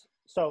is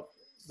so.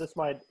 This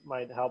might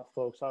help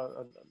folks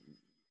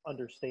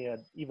understand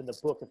even the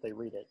book if they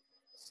read it.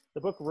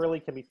 The book really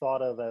can be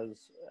thought of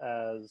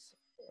as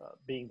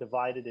being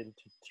divided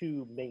into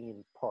two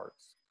main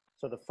parts.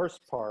 So the first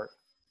part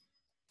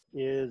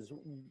is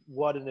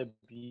what an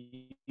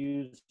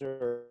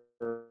abuser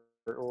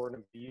or an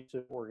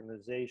abusive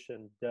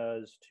organization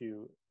does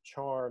to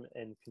charm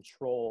and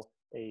control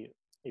a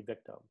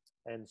victim.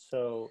 And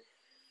so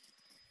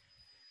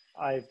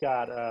I've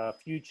got a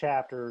few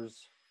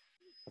chapters.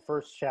 The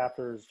first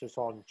chapter is just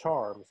on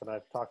charms, and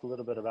I've talked a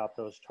little bit about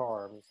those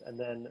charms. And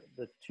then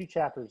the two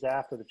chapters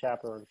after the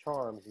chapter on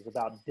charms is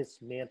about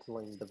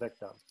dismantling the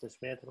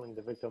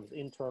victim's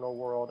internal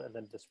world, and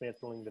then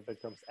dismantling the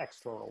victim's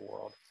external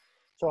world.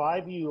 So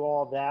I view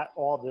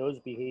all those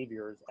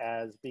behaviors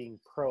as being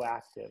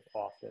proactive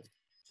often.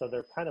 So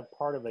they're kind of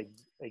part of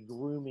a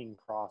grooming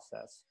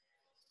process.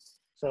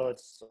 So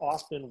it's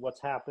often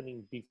what's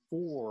happening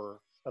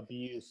before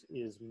abuse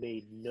is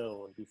made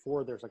known,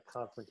 before there's a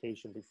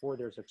confrontation, before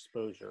there's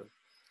exposure.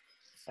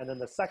 And then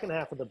the second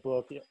half of the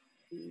book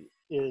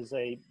is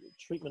a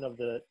treatment of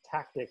the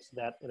tactics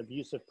that an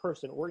abusive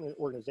person or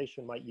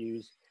organization might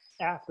use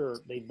after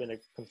they've been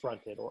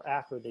confronted or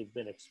after they've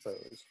been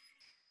exposed.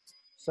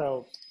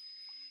 So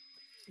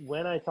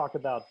when I talk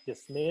about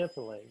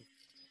dismantling,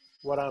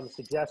 what I'm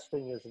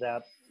suggesting is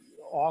that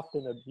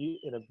often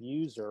an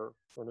abuser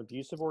or an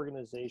abusive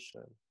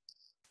organization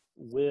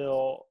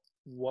will,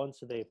 once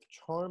they've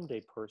charmed a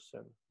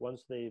person,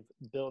 once they've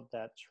built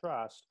that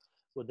trust,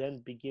 will then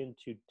begin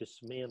to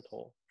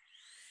dismantle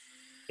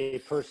a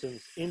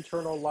person's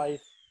internal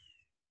life.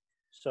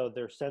 So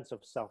their sense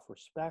of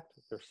self-respect,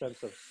 their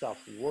sense of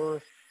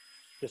self-worth,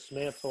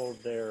 dismantle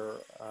their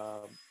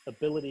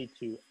ability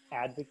to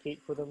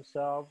advocate for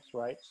themselves,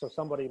 right? So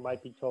somebody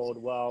might be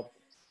told, well,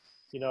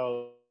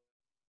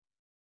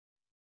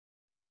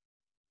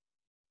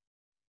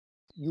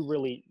 you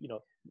really, you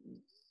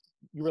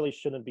really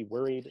shouldn't be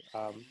worried.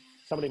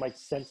 Somebody might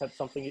sense that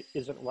something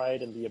isn't right,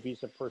 and the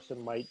abusive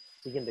person might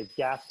begin to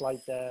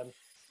gaslight them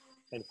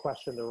and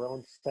question their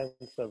own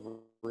sense of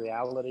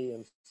reality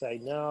and say,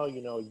 no,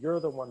 you're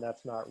the one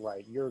that's not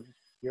right. You're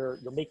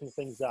making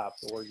things up,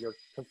 or you're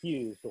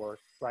confused, or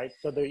right.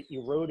 So they're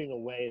eroding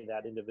away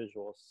that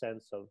individual's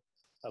sense of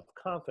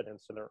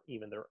confidence in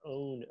even their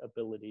own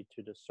ability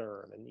to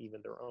discern, and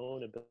even their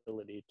own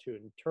ability to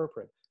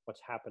interpret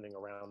what's happening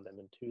around them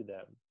and to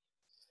them.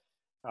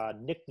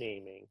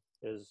 Nicknaming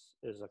is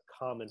a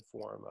common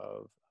form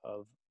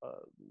of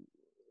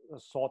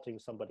assaulting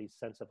somebody's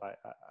sense of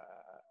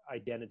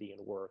identity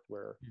and worth,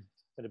 where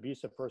an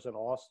abusive person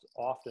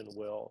often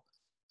will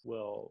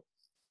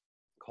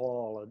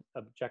call an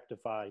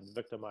objectified,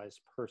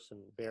 victimized person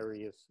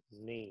various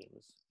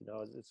names.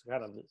 It's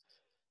kind of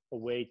a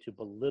way to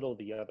belittle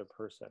the other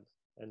person.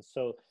 And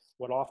so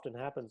what often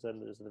happens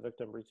then is the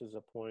victim reaches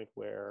a point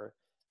where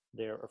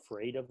they're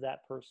afraid of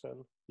that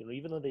person.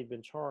 Even though they've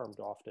been charmed,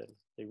 often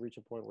they reach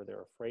a point where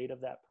they're afraid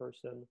of that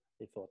person.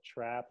 They feel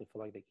trapped. They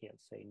feel like they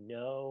can't say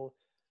no.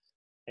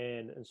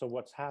 And so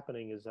what's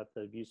happening is that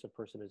the abusive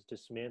person is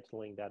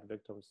dismantling that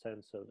victim's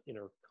sense of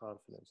inner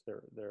confidence,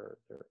 their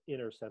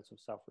inner sense of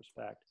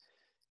self-respect.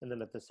 And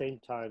then at the same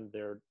time,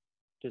 they're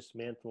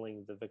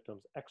dismantling the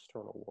victim's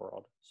external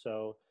world.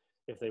 So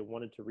if they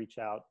wanted to reach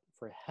out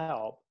for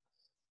help,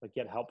 like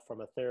get help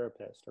from a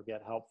therapist or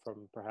get help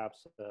from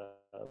perhaps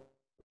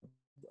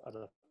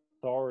an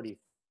authority,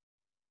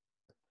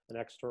 an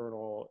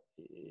external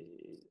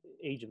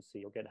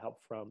agency, or get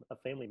help from a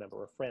family member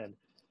or a friend,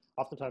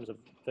 oftentimes a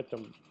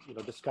victim,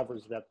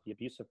 discovers that the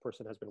abusive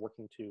person has been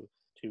working to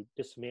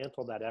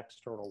dismantle that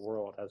external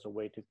world as a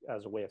way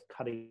of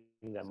cutting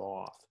them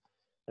off.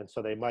 And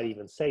so they might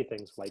even say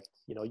things like,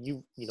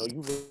 you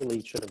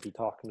really shouldn't be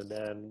talking to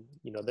them.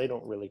 They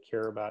don't really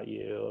care about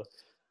you.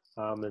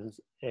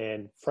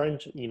 And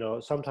French,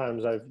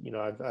 sometimes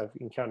I've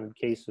encountered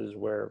cases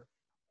where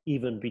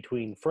even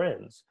between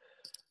friends,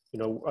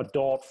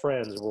 adult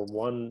friends, where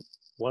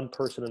one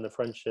person in the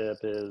friendship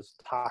is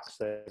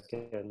toxic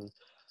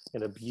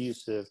and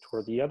abusive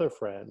toward the other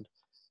friend,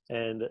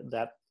 and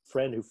that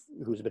friend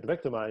who's been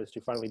victimized,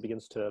 who finally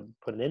begins to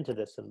put an end to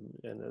this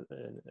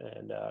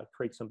and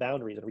create some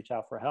boundaries and reach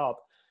out for help,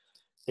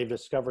 they've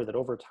discovered that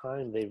over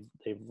time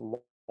they've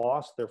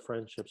lost their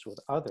friendships with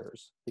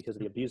others because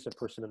the abusive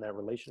person in that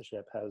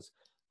relationship has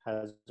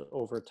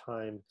over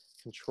time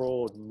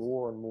controlled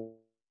more and more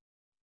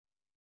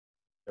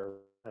their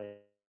time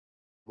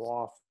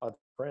off other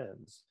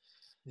friends.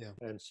 Yeah.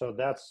 And so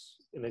that's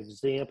an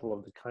example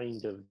of the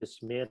kind of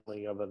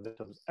dismantling of a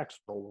victim's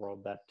external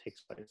world that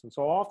takes place. And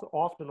so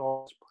often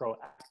it's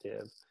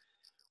proactive,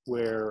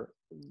 where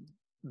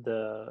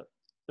the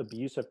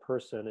abusive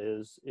person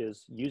is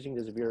using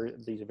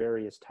these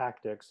various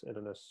tactics in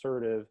an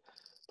assertive,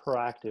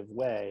 proactive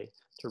way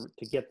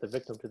to get the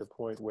victim to the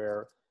point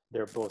where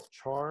they're both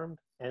charmed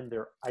and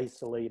they're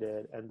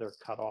isolated and they're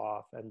cut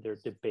off and they're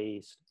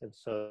debased. And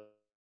so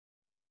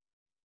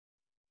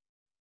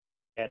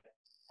get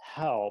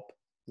help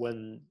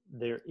when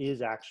there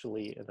is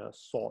actually an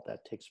assault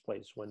that takes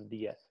place, when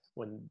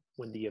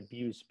the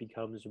abuse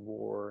becomes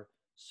more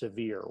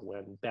severe,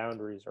 when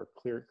boundaries are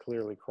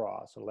clearly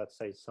crossed, and let's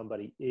say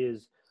somebody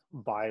is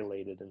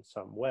violated in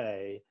some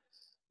way,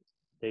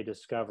 they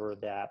discover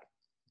that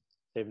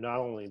they've not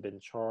only been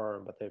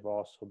charmed, but they've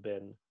also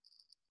been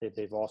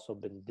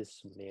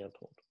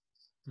dismantled.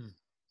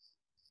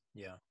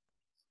 Yeah.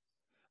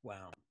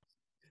 Wow.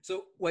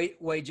 So wait,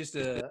 just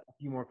a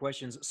few more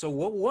questions. So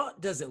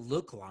what does it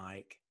look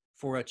like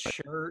for a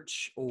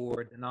church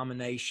or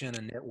denomination,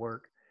 a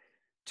network,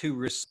 to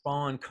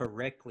respond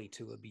correctly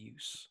to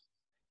abuse?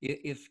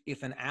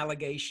 If an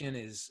allegation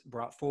is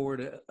brought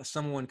forward,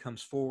 someone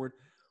comes forward,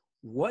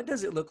 what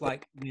does it look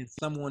like when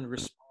someone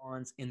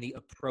responds in the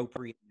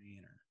appropriate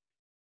manner?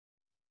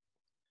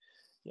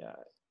 Yeah,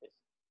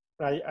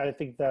 I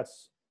think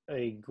that's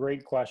a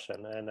great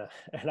question, and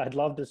I'd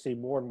love to see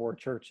more and more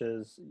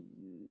churches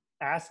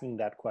asking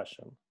that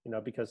question.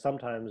 Because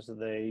sometimes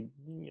they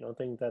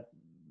think that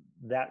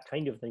that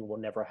kind of thing will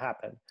never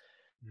happen,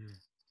 Mm.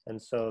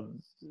 and so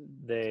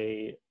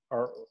they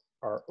are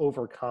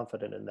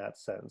overconfident in that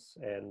sense,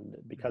 and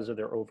because of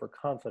their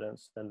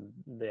overconfidence, then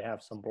they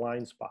have some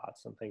blind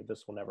spots and think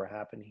this will never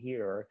happen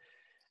here.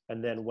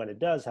 And then when it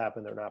does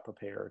happen, they're not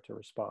prepared to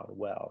respond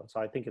well. And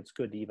so I think it's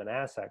good to even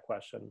ask that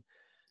question.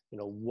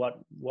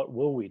 What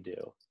will we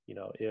do,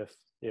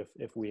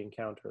 if we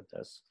encounter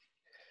this?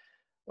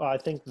 Well, I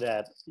think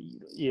that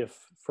if,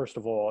 first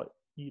of all,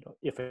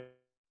 if a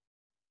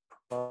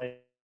crime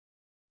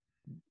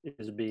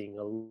is being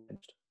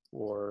alleged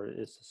or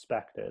is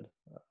suspected,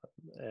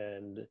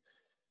 and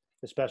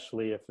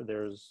especially if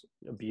there's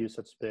abuse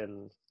that's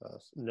been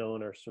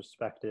known or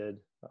suspected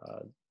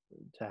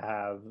to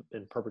have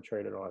been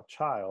perpetrated on a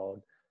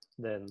child,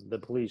 then the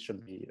police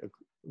should be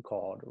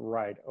called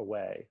right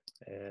away.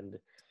 And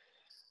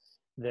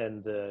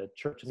then the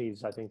church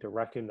needs, I think, to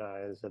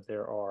recognize that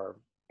there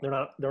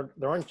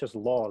aren't just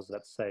laws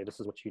that say this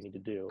is what you need to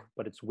do,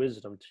 but it's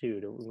wisdom too,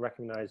 to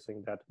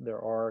recognizing that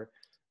there are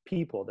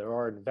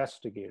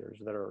investigators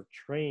that are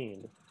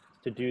trained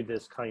to do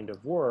this kind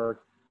of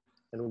work,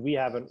 and we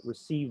haven't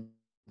received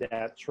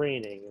that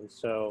training. And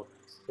so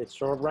it's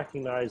sort of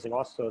recognizing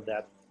also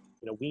that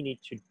we need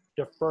to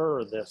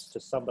defer this to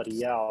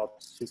somebody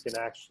else who can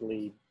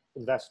actually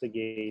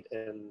investigate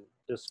and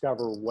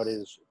discover what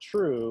is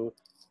true,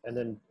 and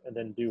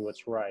then do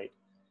what's right.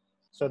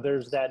 So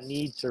there's that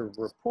need to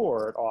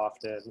report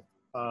often.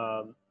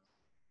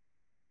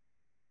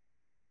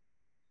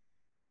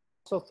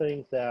 Also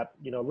think that,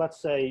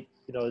 let's say,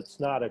 it's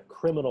not a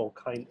criminal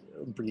kind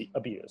of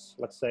abuse.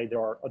 Let's say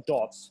there are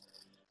adults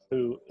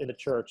who in the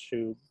church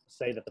who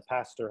say that the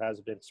pastor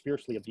has been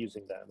spiritually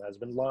abusing them, has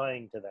been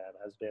lying to them,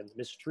 has been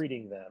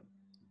mistreating them.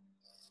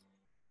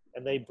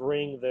 And they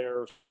bring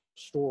their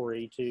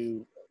story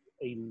to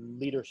a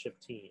leadership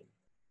team.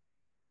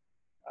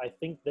 I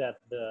think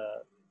that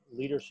the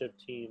leadership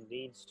team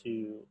needs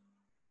to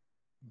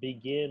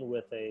begin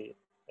with a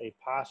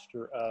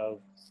posture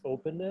of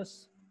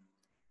openness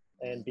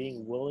and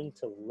being willing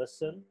to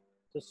listen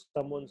to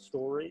someone's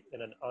story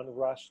in an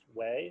unrushed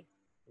way,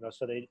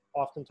 So they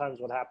oftentimes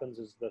what happens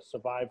is the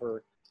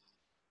survivor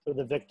or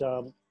the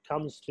victim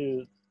comes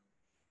to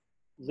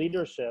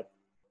leadership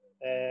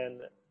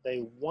and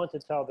they want to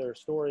tell their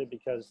story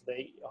because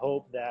they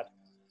hope that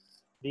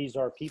these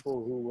are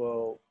people who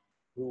will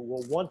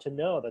want to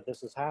know that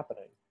this is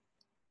happening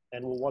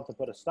and will want to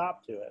put a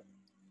stop to it.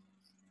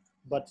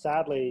 But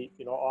sadly,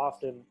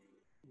 often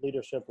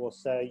leadership will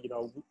say,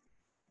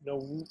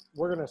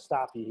 we're going to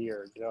stop you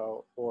here,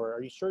 or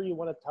are you sure you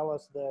want to tell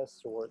us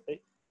this? Or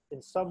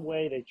in some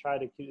way, they try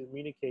to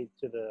communicate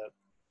to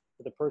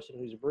the person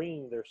who's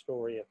bringing their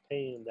story of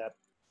pain that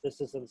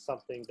this isn't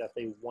something that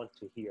they want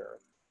to hear.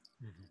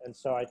 Mm-hmm. And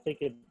so I think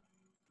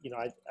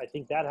I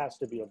think that has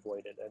to be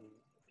avoided, and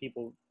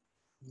people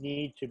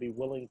need to be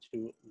willing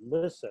to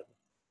listen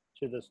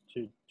to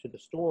the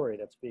story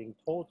that's being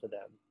told to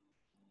them,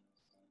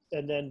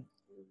 and then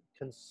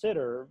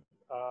consider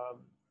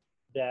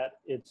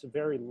that it's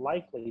very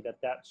likely that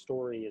that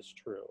story is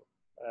true.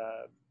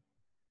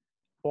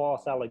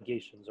 False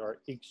allegations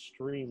are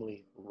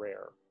extremely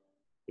rare,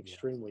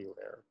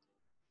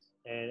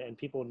 and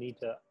people need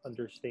to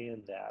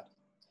understand that.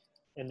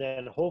 And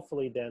then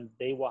hopefully then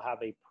they will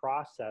have a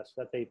process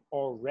that they've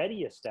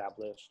already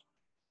established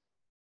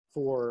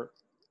for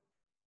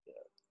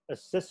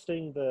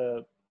assisting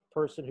the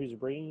person who's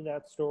bringing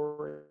that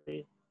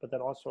story, but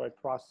then also a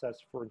process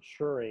for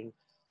ensuring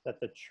that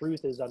the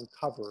truth is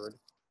uncovered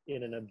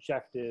in an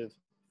objective,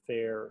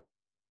 fair.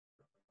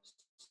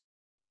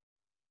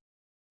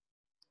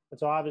 And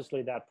so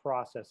obviously that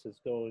process is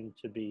going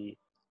to be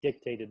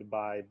dictated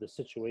by the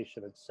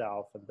situation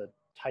itself and the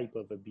type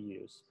of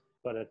abuse.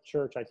 But a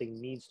church, I think,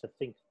 needs to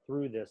think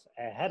through this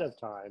ahead of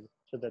time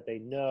so that they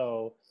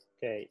know,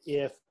 okay,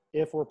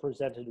 if we're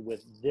presented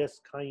with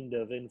this kind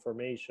of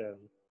information,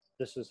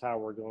 this is how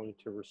we're going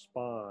to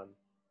respond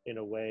in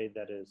a way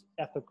that is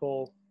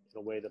ethical, in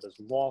a way that is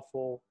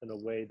lawful, in a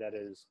way that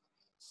is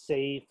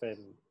safe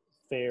and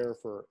fair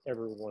for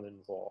everyone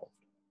involved.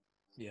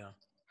 Yeah.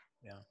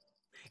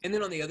 And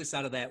then on the other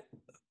side of that,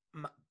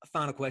 my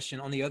final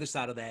question on the other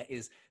side of that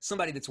is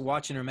somebody that's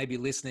watching or maybe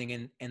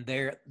listening and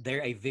they're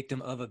a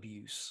victim of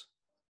abuse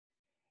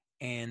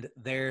and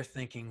they're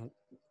thinking,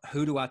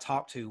 who do I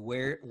talk to?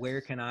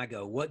 Where can I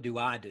go? What do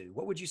I do?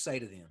 What would you say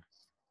to them?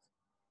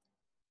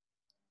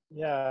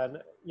 Yeah,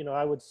 and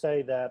I would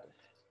say that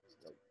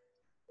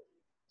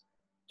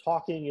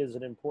talking is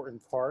an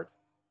important part,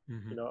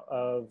 mm-hmm.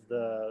 Of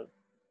the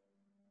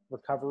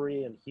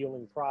recovery and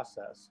healing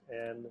process.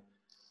 And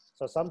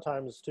so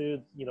sometimes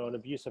too, an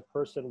abusive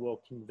person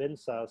will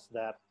convince us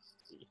that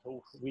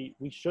we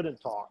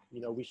shouldn't talk,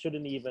 we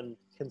shouldn't even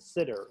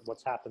consider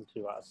what's happened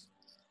to us.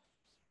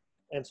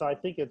 And so I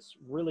think it's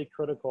really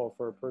critical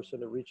for a person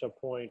to reach a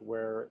point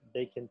where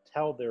they can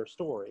tell their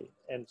story.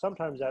 And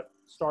sometimes that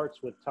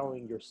starts with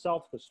telling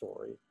yourself the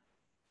story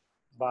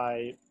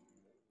by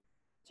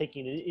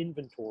taking an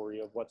inventory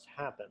of what's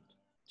happened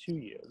to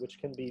you, which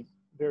can be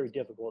very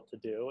difficult to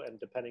do. And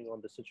depending on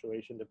the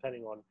situation,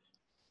 depending on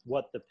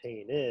what the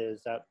pain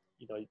is, that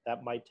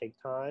that might take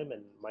time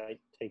and might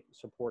take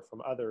support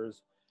from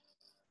others.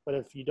 But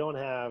if you don't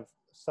have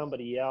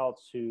somebody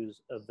else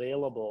who's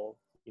available,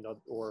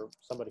 or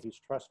somebody who's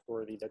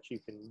trustworthy that you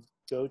can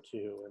go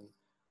to and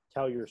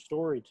tell your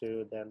story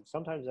to, then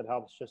sometimes it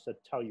helps just to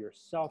tell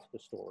yourself the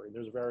story.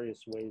 There's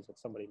various ways that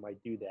somebody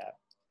might do that.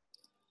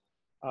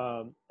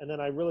 And then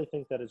I really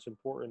think that it's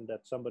important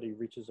that somebody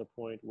reaches a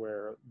point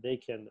where they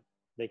can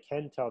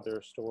tell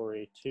their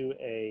story to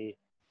a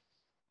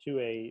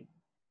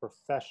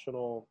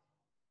professional,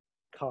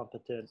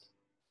 competent,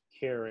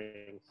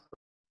 caring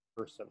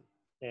person,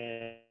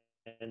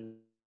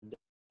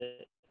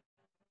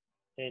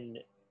 and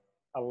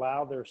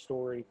allow their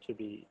story to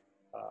be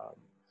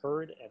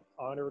heard and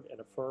honored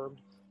and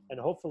affirmed, and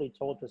hopefully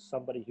told to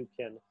somebody who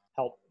can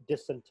help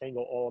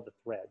disentangle all the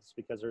threads,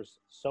 because there's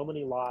so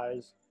many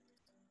lies,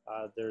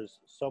 there's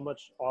so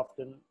much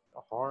often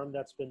harm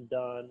that's been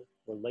done,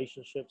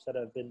 relationships that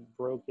have been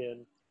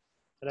broken.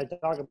 And I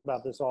talk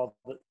about this all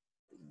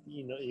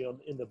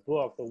in the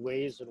book, the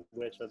ways in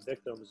which a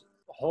victim's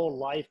whole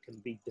life can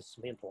be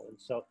dismantled. And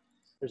so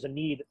there's a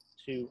need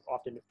to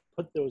often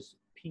put those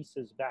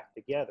pieces back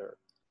together.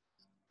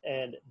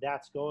 And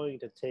that's going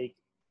to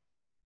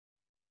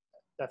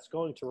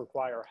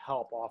require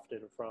help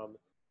often from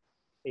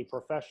a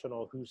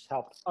professional who's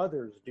helped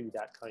others do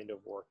that kind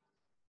of work,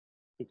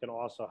 who can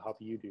also help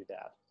you do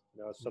that.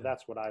 So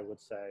that's what I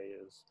would say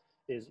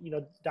is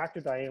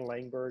Dr. Diane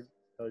Langberg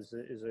is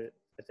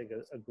I think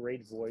a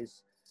great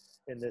voice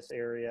in this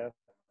area.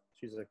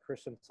 She's a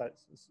Christian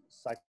psychologist,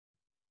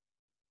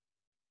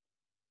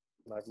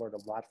 and I've learned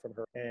a lot from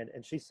her.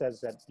 And she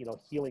says that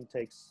healing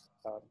takes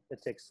time,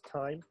 it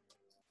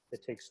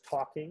takes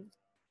talking,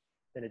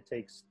 and it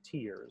takes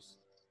tears.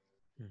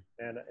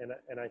 And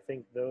I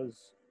think I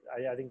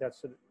think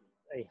that's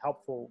a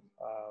helpful.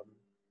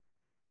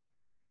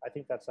 I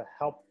think that's a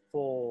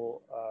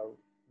helpful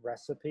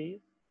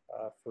recipe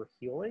for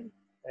healing.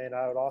 And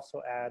I would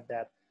also add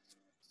that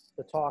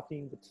the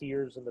talking, the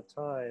tears, and the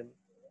time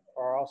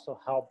are also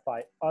helped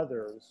by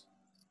others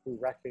who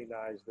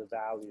recognize the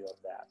value of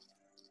that.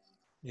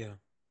 Yeah.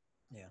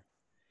 Yeah.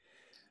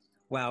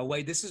 Wow,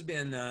 Wade, this has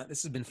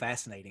been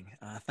fascinating.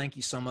 Thank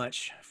you so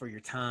much for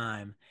your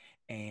time.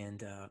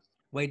 And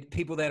Wade,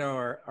 people that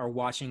are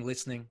watching,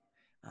 listening,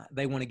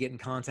 they want to get in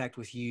contact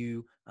with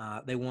you.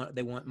 They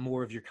want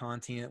more of your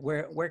content.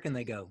 Where can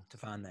they go to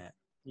find that?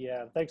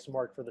 Yeah, thanks,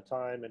 Mark, for the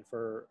time and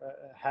for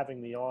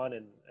having me on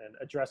and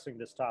addressing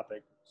this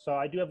topic. So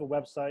I do have a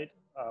website,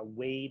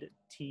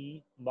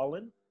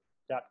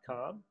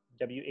 wadetmullen.com,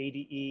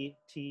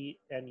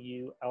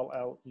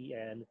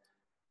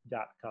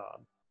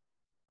 WADETMULLEN.com.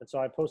 And so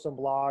I post some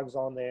blogs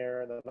on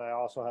there, and then I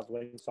also have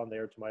links on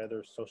there to my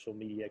other social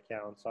media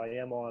accounts. I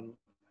am on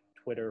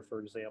Twitter,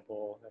 for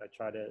example, and I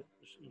try to,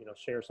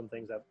 share some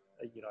things that,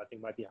 I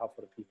think might be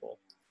helpful to people.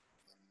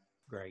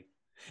 Great.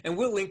 And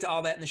we'll link to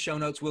all that in the show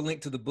notes. We'll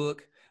link to the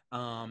book.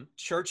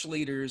 Church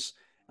leaders,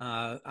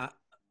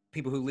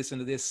 people who listen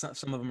to this,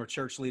 some of them are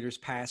church leaders,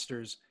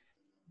 pastors.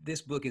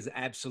 This book is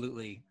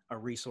absolutely a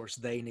resource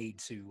they need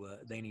to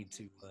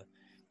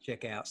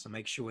check out. So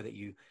make sure that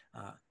you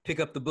pick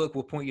up the book.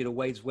 We'll point you to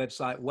Wade's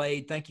website.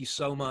 Wade, thank you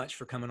so much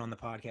for coming on the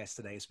podcast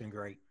today. It's been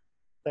great.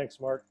 Thanks,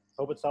 Mark.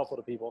 Hope it's helpful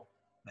to people.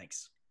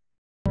 Thanks.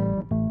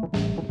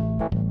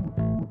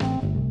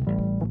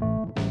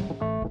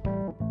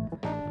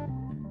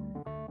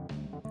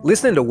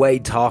 Listening to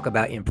Wade talk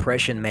about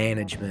impression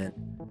management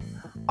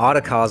ought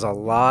to cause a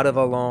lot of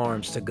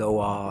alarms to go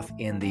off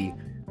in the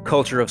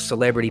culture of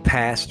celebrity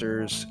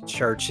pastors,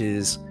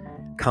 churches,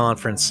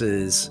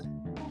 conferences,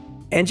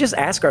 and just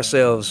ask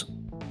ourselves,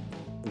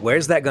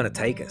 where's that going to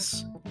take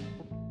us?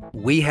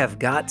 We have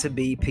got to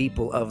be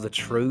people of the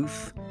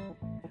truth,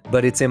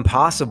 but it's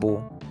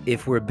impossible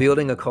if we're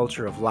building a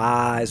culture of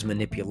lies,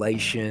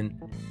 manipulation,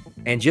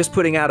 and just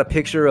putting out a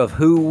picture of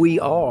who we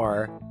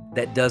are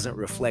that doesn't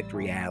reflect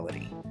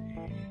reality.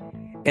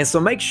 And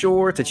so make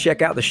sure to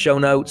check out the show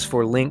notes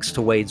for links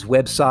to Wade's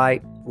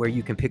website, where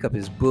you can pick up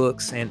his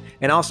books, and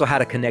also how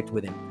to connect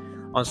with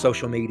him on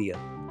social media.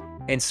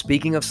 And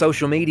speaking of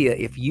social media,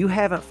 if you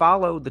haven't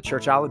followed the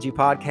Churchology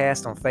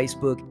Podcast on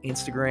Facebook,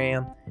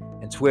 Instagram,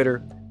 and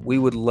Twitter, we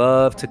would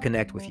love to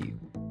connect with you.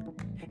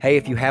 Hey,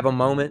 if you have a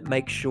moment,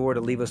 make sure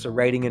to leave us a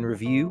rating and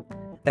review.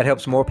 That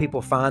helps more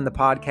people find the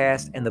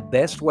podcast. And the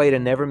best way to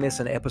never miss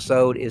an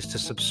episode is to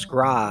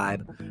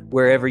subscribe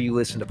wherever you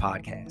listen to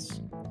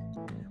podcasts.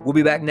 We'll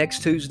be back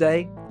next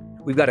Tuesday.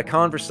 We've got a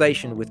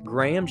conversation with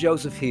Graham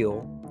Joseph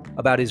Hill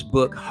about his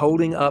book,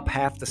 Holding Up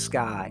Half the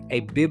Sky, a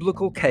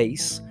biblical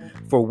case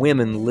for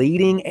women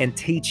leading and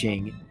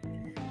teaching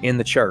in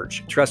the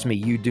church. Trust me,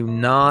 you do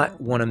not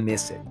want to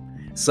miss it.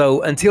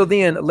 So until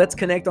then, let's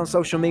connect on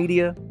social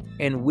media,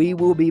 and we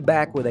will be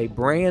back with a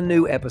brand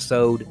new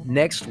episode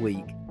next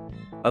week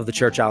of the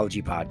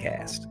Churchology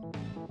Podcast.